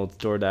McDonald's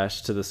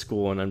DoorDash to the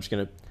school, and I'm just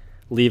gonna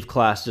leave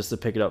class just to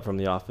pick it up from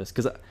the office,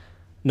 because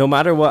no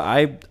matter what,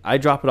 I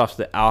drop it off to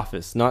the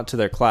office, not to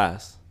their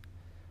class.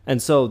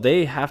 And so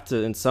they have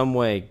to in some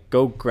way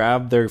go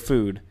grab their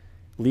food,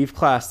 leave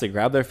class to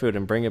grab their food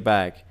and bring it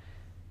back.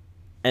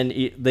 and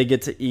they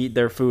get to eat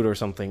their food or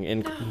something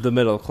in the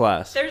middle of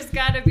class. There's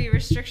got to be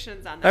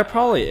restrictions on that. There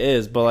probably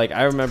is, but like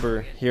I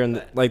remember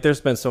hearing like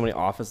there's been so many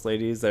office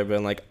ladies that have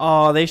been like,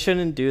 oh, they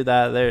shouldn't do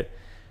that. They're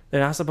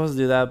not supposed to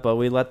do that, but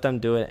we let them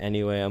do it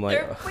anyway. I'm like,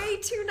 they're way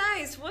too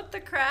nice. What the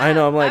crap? I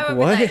know. I'm like, would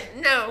what? be like,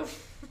 no.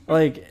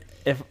 Like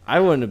if I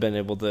wouldn't have been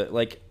able to,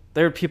 like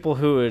there are people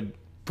who would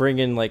bring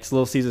in like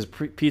Little Caesars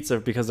pizza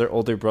because their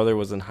older brother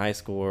was in high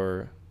school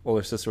or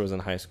older sister was in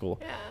high school.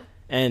 Yeah.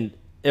 And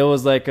it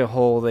was like a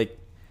whole like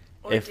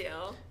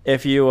Ordeal.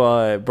 if you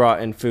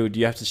brought in food,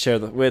 you have to share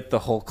with the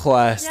whole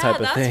class type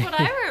of thing. Yeah,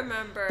 that's what I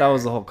remember. That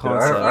was the whole Dude,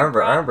 concept. I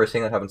remember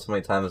seeing that happen so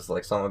many times.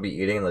 Like someone would be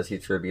eating, and the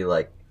teacher would be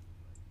like,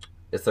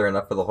 "Is there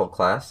enough for the whole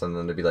class?" And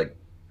then they'd be like,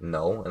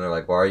 "No," and they're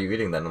like, "Why are you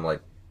eating then?" I'm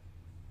like,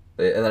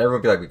 and then everyone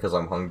would be like, "Because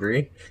I'm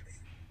hungry."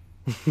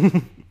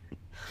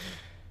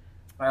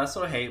 I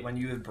also hate when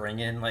you would bring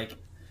in like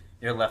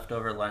your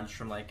leftover lunch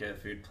from like a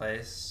food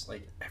place.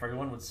 Like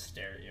everyone would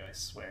stare at you. I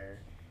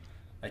swear.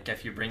 Like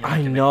if you bring in, like, I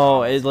a know.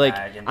 McDonald's It's like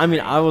bag and I mean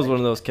bring, I was like, one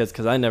of those kids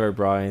because I never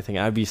brought anything.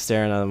 I'd be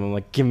staring at them. I'm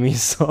like, give me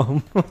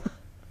some.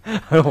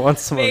 I want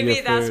some of Maybe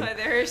your that's food. why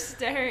they were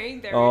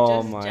staring. They were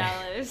Oh just my!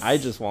 jealous. I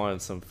just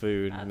wanted some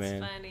food, That's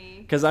man. funny.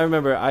 Because I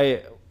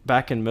remember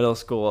back in middle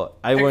school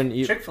I wouldn't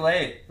eat.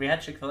 Chick-fil-A. We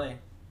had Chick-fil-A.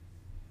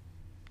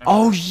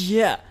 Oh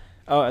yeah.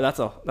 Oh,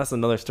 that's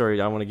another story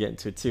I want to get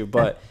into too.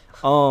 But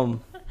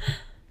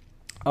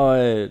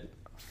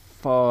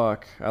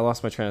fuck, I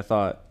lost my train of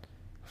thought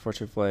for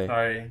Chick-fil-A.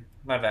 Sorry,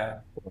 my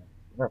bad.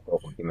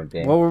 Human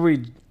being. What were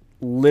we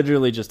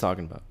literally just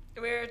talking about?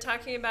 We were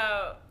talking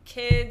about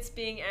kids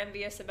being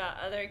envious about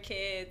other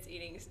kids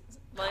eating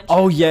lunch.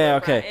 Oh that yeah, were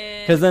okay. brought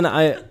in. Because then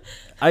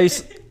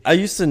I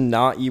used to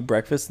not eat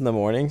breakfast in the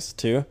mornings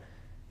too,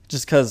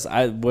 just because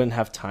I wouldn't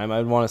have time.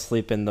 I'd want to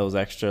sleep in those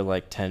extra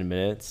like 10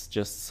 minutes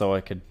just so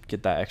I could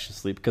get that extra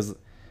sleep. Because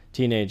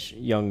teenage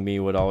young me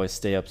would always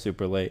stay up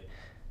super late.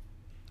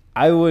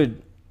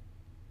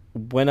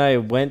 When I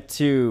went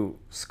to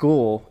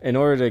school, in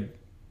order to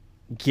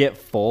get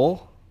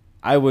full,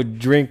 I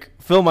would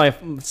fill my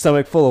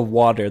stomach full of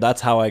water. That's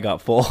how I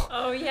got full.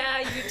 Oh yeah,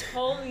 you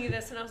told me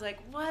this, and I was like,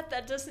 "What?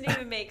 That doesn't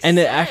even make And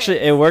sense."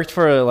 it worked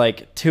for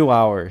like 2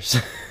 hours.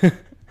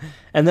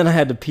 And then I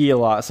had to pee a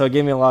lot, so it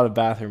gave me a lot of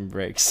bathroom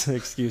breaks,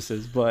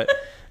 excuses. But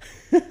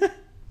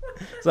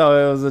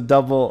so it was a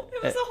double.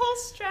 It was a whole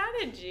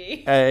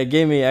strategy. It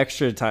gave me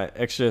extra time,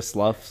 extra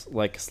slough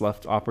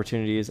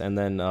opportunities, and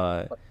then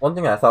One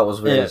thing I thought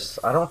was weird It is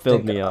I don't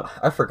filled think me up.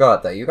 I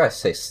forgot that you guys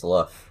say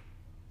slough.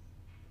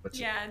 Which,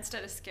 Yeah,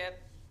 instead of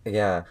skip.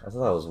 yeah, I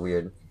thought that was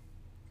weird.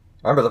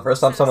 I remember the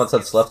first time someone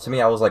said slough to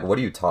me, I was like, "What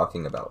are you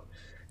talking about?"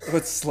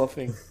 what's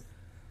sloughing?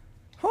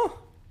 Huh?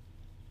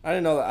 I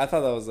didn't know that. I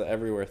thought that was an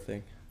everywhere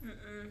thing.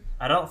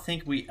 I don't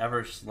think we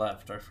ever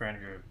slept, our friend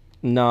group.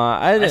 No,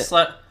 I I didn't.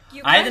 slept.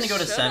 You I guys didn't go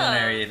to should've.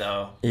 seminary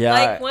though. Yeah,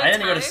 Like one I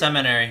didn't go to time,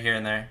 seminary here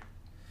and there.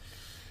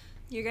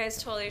 You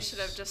guys totally should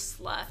have just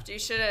left. You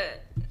should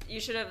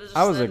have just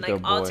I was a been good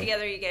like all boy.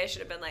 together. You guys should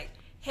have been like,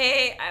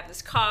 "Hey, I have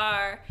this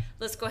car.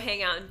 Let's go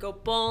hang out and go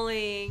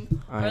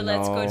bowling, I or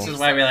let's go know. do This is some-"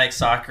 why we like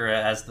soccer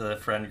as the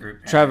friend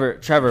group. Trevor.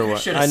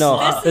 What? should've I know.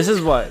 slept. This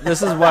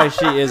is why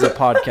she is a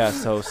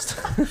podcast host.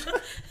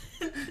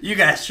 You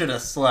guys should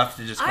have slept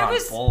and just I gone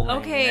was bowling.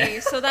 okay.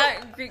 So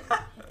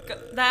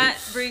that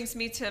brings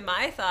me to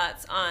my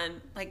thoughts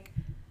on like.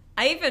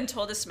 I even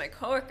told this to my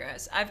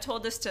coworkers. I've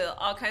told this to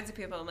all kinds of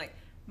people. I'm like,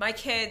 my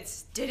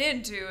kids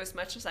didn't do as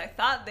much as I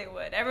thought they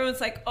would.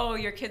 Everyone's like, oh,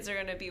 your kids are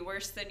gonna be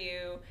worse than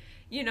you.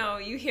 You know,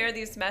 you hear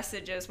these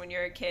messages when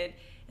you're a kid,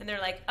 and they're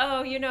like,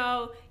 oh, you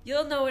know,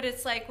 you'll know what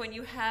it's like when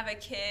you have a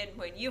kid.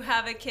 When you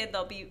have a kid,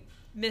 they'll be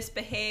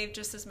misbehaved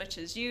just as much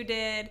as you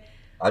did.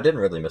 I didn't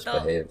really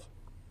misbehave.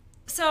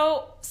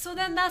 So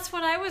then that's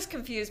what I was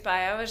confused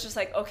by. I was just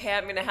like, okay,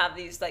 I'm gonna have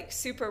these like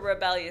super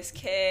rebellious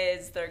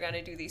kids. They're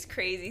gonna do these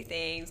crazy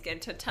things, get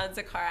into tons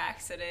of car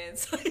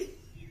accidents.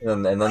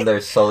 And then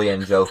there's Sully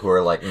and Joe who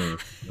are like,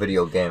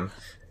 video game.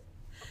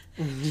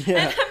 Yeah.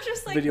 And I'm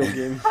just like, Video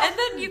game. and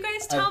then you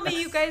guys tell me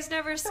you guys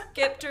never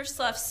skipped or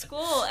left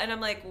school, and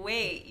I'm like,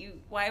 wait,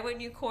 why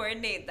wouldn't you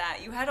coordinate that?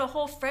 You had a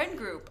whole friend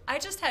group. I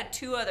just had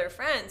 2 other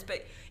friends,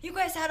 but you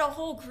guys had a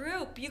whole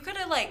group. You could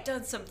have like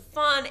done some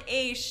fun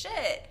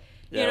shit.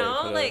 Yeah, You we know,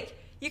 could've. like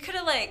you could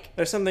have like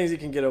There's some things you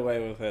can get away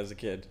with as a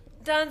kid.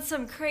 done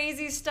some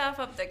crazy stuff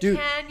up the Dude,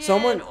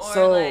 canyon, or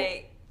so-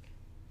 like,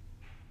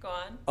 go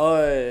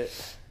on.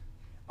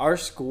 Our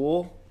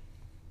school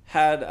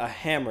had a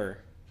hammer,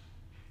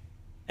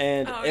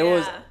 and Oh, it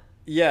was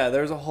yeah.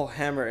 there was a whole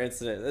hammer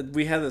incident.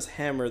 We had this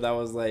hammer that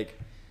was like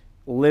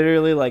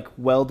literally like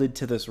welded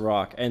to this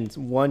rock, and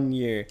one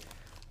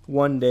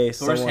day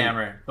Thor's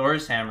hammer.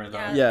 Thor's hammer, though.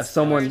 Yeah, it's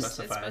someone- Thor's,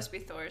 it's supposed to be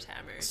Thor's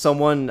hammer.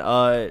 someone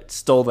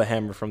stole the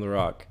hammer from the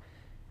rock.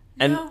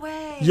 And No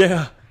way.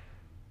 yeah,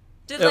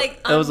 Did It-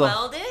 like it was a-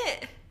 unweld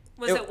it?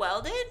 Was it- it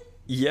welded?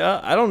 yeah,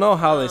 I don't know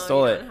how they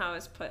stole you it. don't know how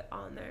it's put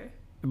on there.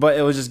 But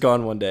it was just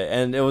gone one day,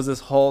 and it was this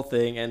whole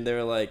thing, and they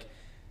were like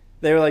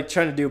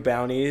trying to do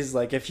bounties,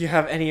 like if you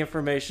have any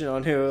information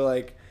on who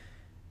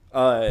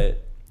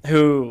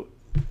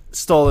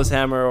stole this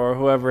hammer or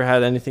whoever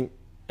had anything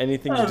to They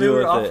do were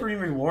with offering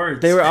it.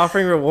 rewards. They were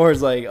offering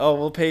rewards like, oh,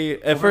 we'll pay you.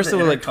 At Over first the it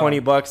was like intercom.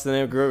 $20,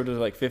 then it grew to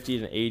like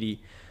 50 and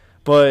 80.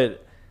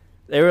 But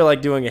they were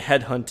like doing a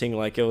headhunting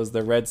like it was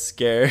the Red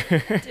Scare.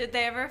 Did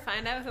they ever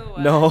find out who it was?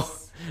 No,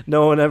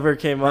 no one ever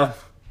came up.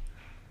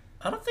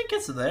 I don't think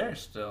it's there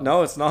still.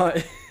 No, it's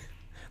not.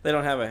 They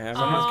don't have a hammer.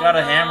 Someone's got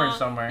a hammer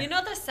somewhere. You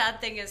know, the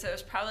sad thing is it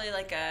was probably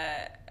like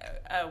a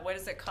what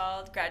is it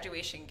called?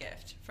 Graduation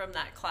gift from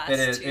that class It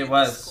is- to it the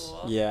was.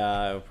 school.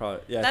 Yeah, it would probably.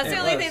 Yeah, That's I the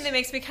think only it was. thing that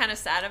makes me kind of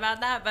sad about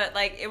that, but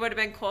like it would have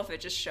been cool if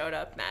it just showed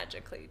up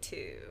magically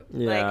too.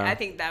 Yeah. Like I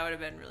think that would have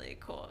been really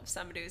cool if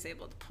somebody was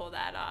able to pull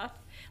that off.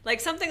 Like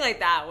something like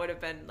that would have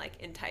been like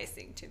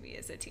enticing to me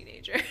as a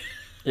teenager.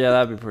 Yeah,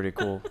 that'd be pretty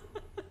cool.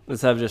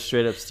 Instead of just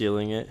straight up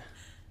stealing it.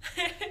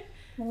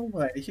 Oh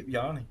my, you keep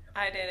yawning.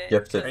 I didn't.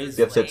 Gift because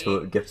it, it's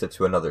late. gift it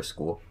to another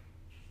school.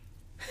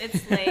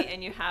 It's late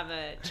and you have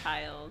a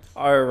child.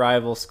 Our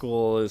rival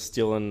school is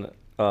stealing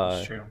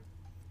That's true.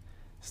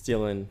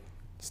 stealing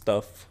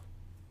stuff.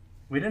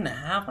 We didn't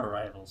have a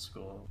rival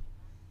school.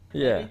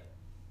 Yeah.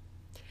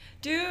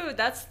 Dude,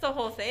 that's the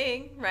whole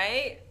thing,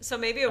 right? So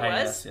maybe it I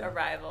was guess, yeah. a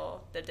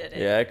rival that did it.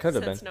 Yeah, it could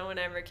have Since been. no one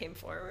ever came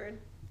forward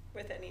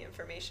with any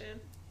information.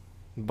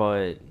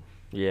 But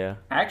yeah.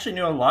 I actually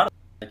knew a lot of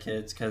the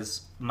kids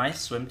because my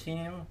swim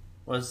team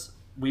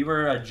we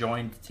were a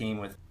joined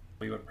team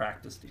we would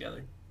practice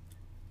together.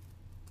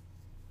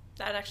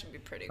 That'd actually be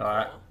pretty So cool.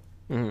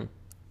 I-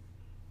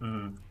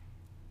 Mhm.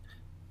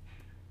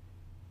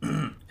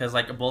 Because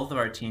like both of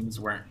our teams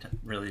weren't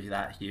really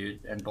that huge,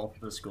 and both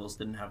of the schools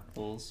didn't have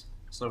pools,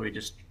 so we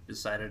just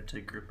decided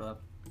to group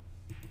up.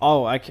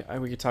 Oh,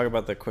 we could talk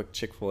about the quick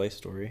Chick-fil-A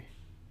story.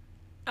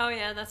 Oh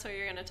yeah, that's what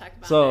you're gonna talk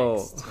about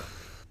So,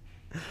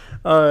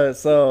 next.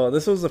 so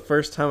this was the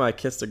first time I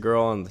kissed a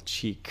girl on the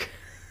cheek.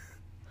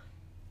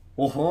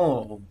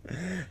 Oh,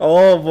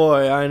 Oh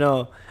boy, I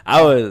know.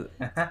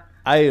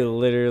 I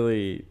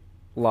literally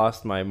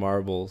lost my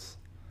marbles.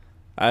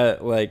 I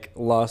like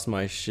lost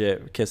my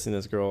shit kissing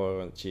this girl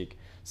on the cheek.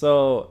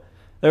 So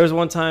there was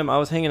one time I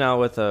was hanging out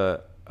with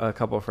a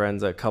couple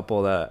friends, a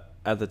couple that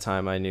at the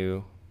time I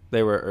knew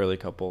they were an early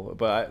couple,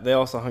 but they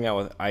also hung out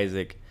with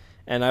Isaac,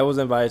 and I was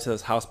invited to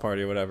this house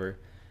party or whatever.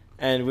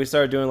 And we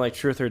started doing like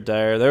truth or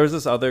dare. There was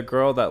this other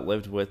girl that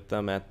lived with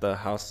them at the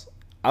house.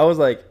 I was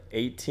like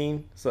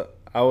 18, so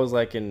I was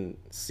like a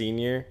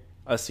senior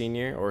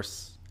or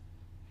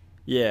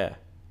yeah.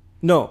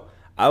 No,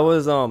 I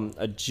was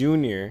a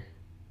junior,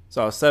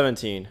 so I was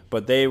 17,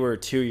 but they were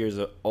 2 years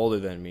older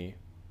than me,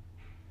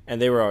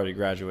 and they were already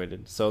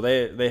graduated. So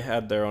they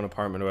had their own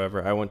apartment or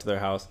whatever. I went to their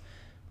house.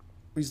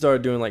 We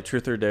started doing like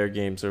truth or dare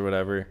games or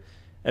whatever.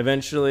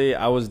 Eventually,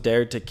 I was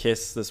dared to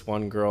kiss this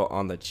one girl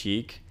on the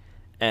cheek,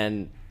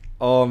 and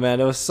oh man,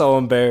 it was so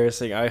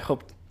embarrassing. I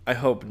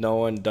hope no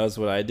one does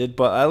what I did,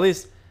 but at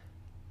least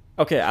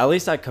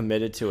I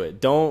committed to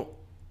it.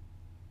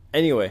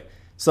 Anyway,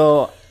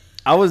 so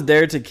I was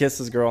dared to kiss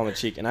this girl on the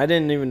cheek, and I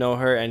didn't even know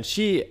her, and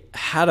she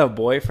had a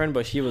boyfriend,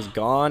 but he was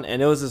gone,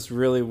 and it was this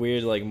really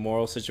weird like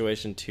moral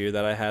situation too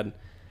that I had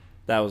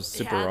that was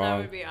super yeah, wrong.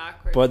 that would be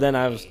awkward. But then for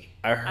I me.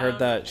 heard don't know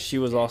that if I she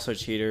could was do it. also a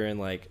cheater and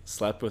like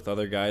slept with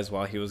other guys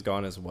while he was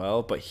gone as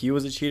well, but he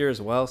was a cheater as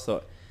well,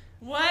 so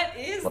What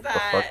is What the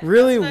that? fuck?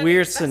 really That's not-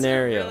 weird that's a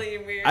scenario. really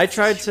weird I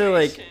tried to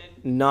like situation.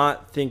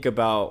 not think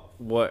about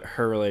what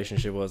her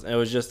relationship was, and it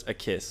was just a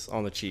kiss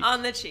on the cheek.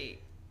 On the cheek.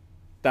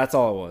 That's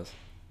all it was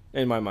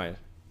in my mind.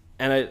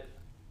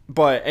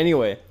 But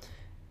anyway,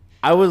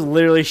 I was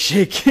literally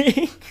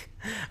shaking.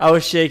 I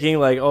was shaking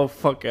like, oh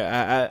fuck.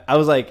 I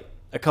was like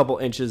a couple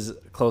inches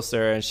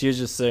closer, and she was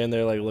just sitting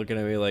there like looking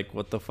at me like,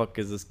 what the fuck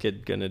is this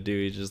kid gonna do?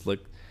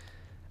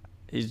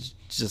 He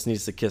just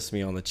needs to kiss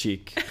me on the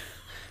cheek,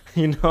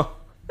 you know?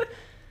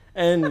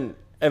 And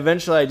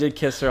eventually I did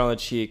kiss her on the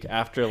cheek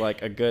after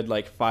like a good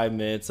like 5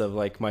 minutes of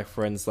like my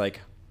friends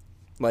like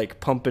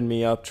pumping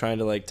me up, trying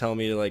to like tell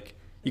me to like,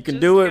 you can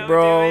Just do it, go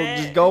bro. do it.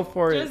 Just go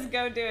for it. Just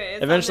go do it.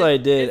 It's Eventually on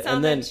I did, It's and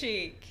on then- the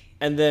cheek.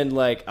 And then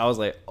like I was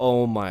like,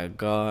 oh my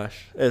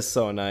gosh, it's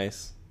so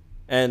nice.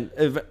 And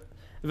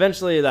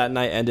eventually that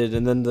night ended,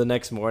 and then the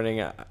next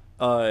morning I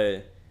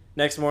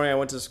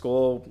went to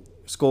school.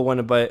 School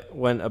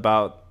went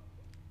about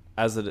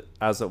as it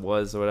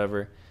was or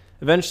whatever.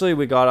 Eventually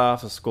we got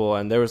off of school,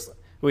 and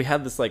we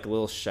had this like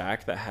little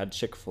shack that had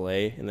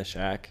Chick-fil-A in the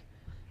shack.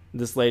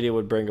 This lady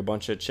would bring a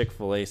bunch of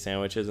Chick-fil-A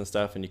sandwiches and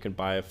stuff, and you could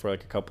buy it for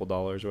like a couple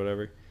dollars or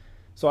whatever.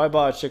 So I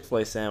bought a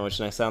Chick-fil-A sandwich,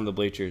 and I sat on the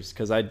bleachers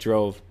because I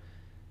drove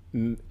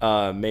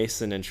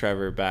Mason and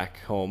Trevor back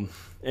home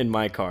in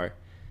my car,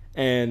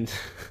 and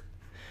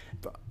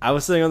I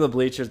was sitting on the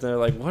bleachers, and they're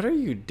like, what are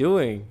you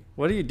doing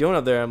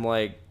up there? I'm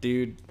like,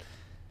 dude,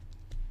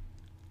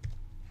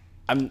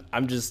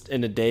 I'm just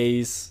in a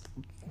daze.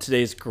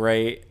 Today's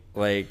great.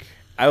 Like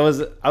I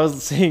was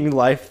seeing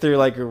life through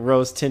like a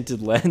rose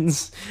tinted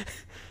lens.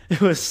 It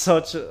was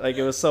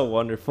so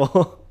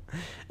wonderful.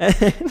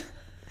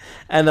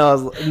 And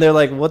they're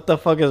like, what the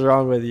fuck is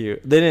wrong with you?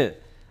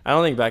 I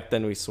don't think back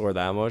then we swore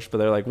that much, but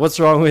they're like, what's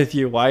wrong with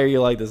you? Why are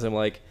you like this? I'm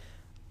like,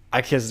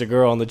 I kissed a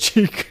girl on the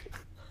cheek.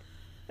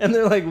 And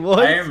they're like, what?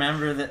 I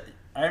remember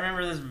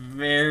this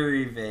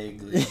very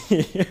vaguely.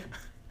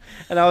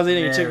 And I was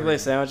eating a Very. Chick-fil-A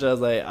sandwich. And I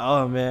was like,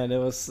 oh man, it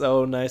was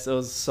so nice. It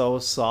was so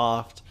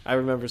soft. I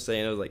remember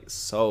saying it was like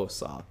so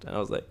soft. And I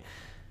was like,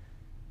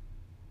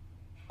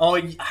 Oh,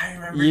 I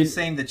remember you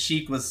saying the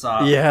cheek was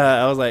soft.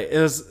 yeah, I was like, it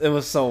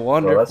was so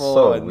wonderful. Bro, that's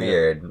so and then-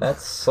 weird.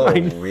 That's so I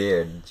know.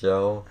 weird,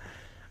 Joe.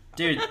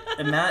 Dude,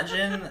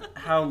 imagine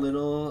how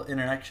little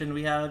interaction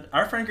we had.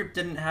 Our friend group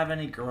didn't have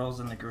any girls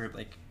in the group.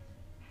 Like,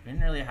 we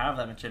didn't really have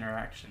that much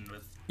interaction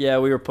with Yeah,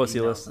 we were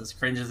females, pussyless. as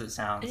cringe as it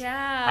sounds.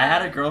 Yeah. I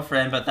had a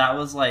girlfriend, but that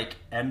was like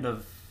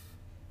the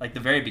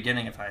very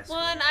beginning of high school.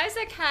 Well, and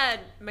Isaac had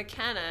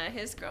McKenna,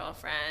 his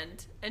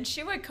girlfriend, and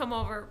she would come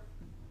over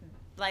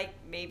like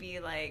maybe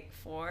like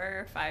 4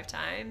 or 5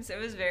 times. It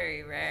was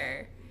very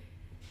rare.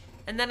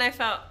 And then I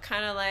felt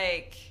kind of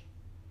like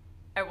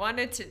I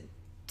wanted to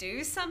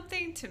do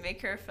something to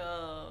make her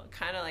feel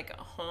kind of like at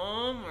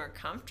home or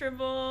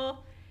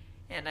comfortable.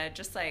 And I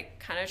just like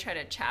kind of try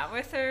to chat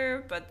with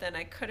her, but then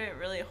I couldn't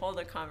really hold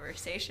a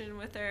conversation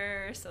with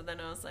her. So then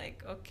I was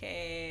like,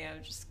 okay,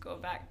 I'll just go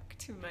back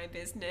to my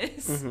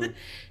business. Mhm.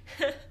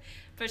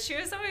 But she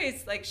was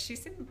always like, she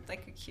seemed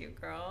like a cute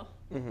girl.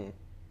 Mm-hmm.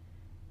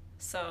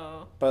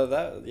 So But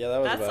that was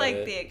that's about like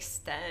it. the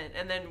extent.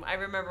 And then I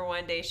remember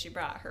one day she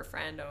brought her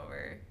friend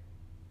over,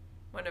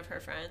 one of her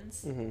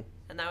friends, Mm-hmm.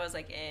 and that was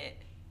like it.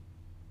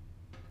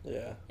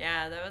 Yeah,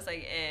 Yeah, that was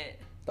like it.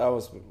 that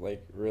was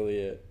like really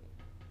it.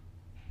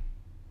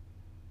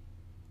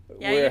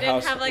 Yeah, you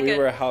didn't have, like, we a-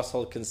 were a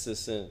household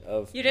consistent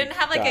of. You didn't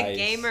have like a guys.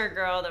 gamer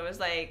girl that was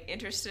like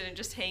interested in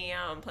just hanging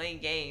out and playing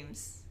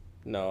games.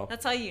 No.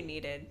 That's all you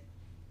needed.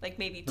 Like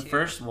maybe 2. The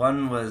first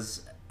one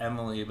was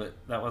Emily, but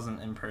that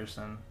wasn't in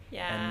person.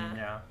 Yeah. And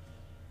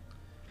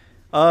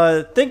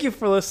yeah. Thank you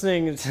for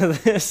listening to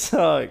this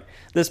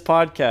this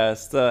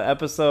podcast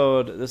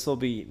episode. This will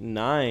be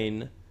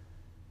 9,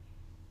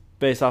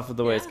 based off of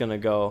the way it's Yeah. gonna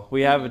go.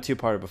 We have a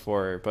 2-parter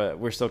before, but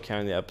we're still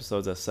counting the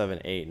episodes as 7,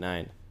 8,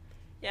 9.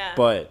 Yeah.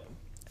 But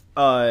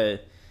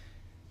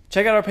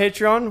check out our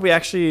Patreon. We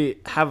actually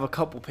have a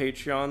couple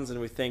Patreons, and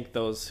we thank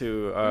those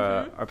who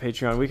are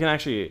Patreon. We can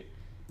actually,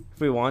 if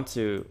we want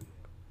to.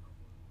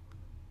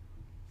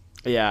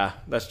 Yeah,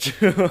 that's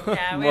true.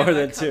 yeah, we More have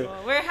than a 2.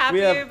 couple. We're happy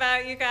have-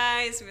 about you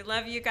guys. We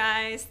love you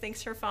guys.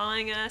 Thanks for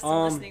following us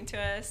and listening to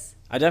us.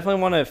 I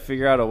definitely want to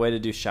figure out a way to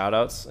do shout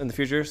outs in the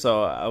future,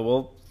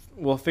 so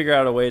we'll figure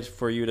out a way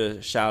for you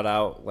to shout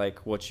out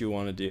like what you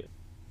want to do.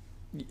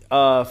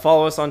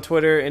 Follow us on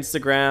Twitter,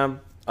 Instagram,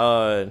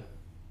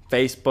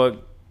 Facebook.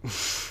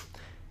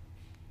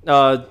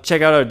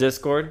 Check out our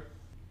Discord.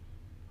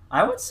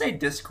 I would say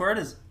Discord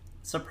is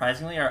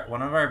surprisingly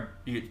one of our.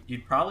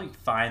 You'd probably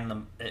find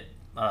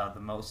the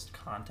most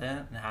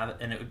content and have it,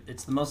 and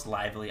it's the most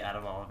lively out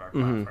of all of our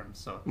platforms.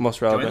 So Most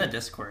join relevant. the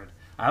Discord.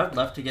 I would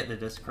love to get the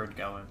Discord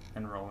going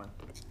and rolling.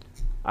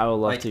 I would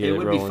love to get it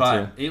would be rolling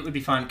fun. too. It would be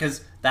fun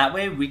because that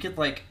way we could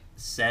like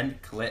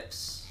send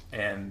clips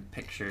and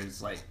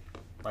pictures like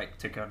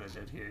Dakota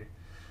did here,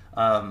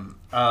 of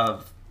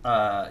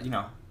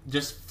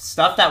just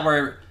stuff that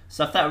we're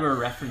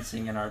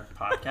referencing in our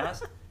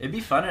podcast. It'd be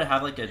fun to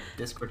have like a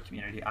Discord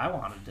community. I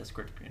want a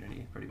Discord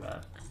community pretty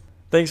bad.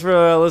 Thanks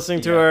for listening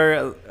to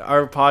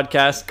our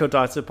podcast,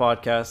 Kotatsu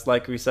Podcast.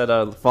 Like we said,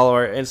 follow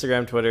our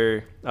Instagram,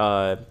 Twitter,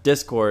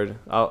 Discord.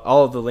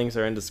 All of the links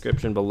are in the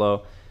description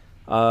below.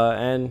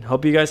 And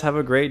hope you guys have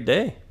a great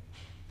day.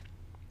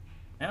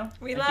 Yeah,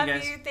 We thank love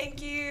guys. you.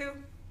 Thank you.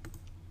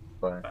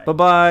 Bye. Bye.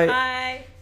 Bye-bye. Bye.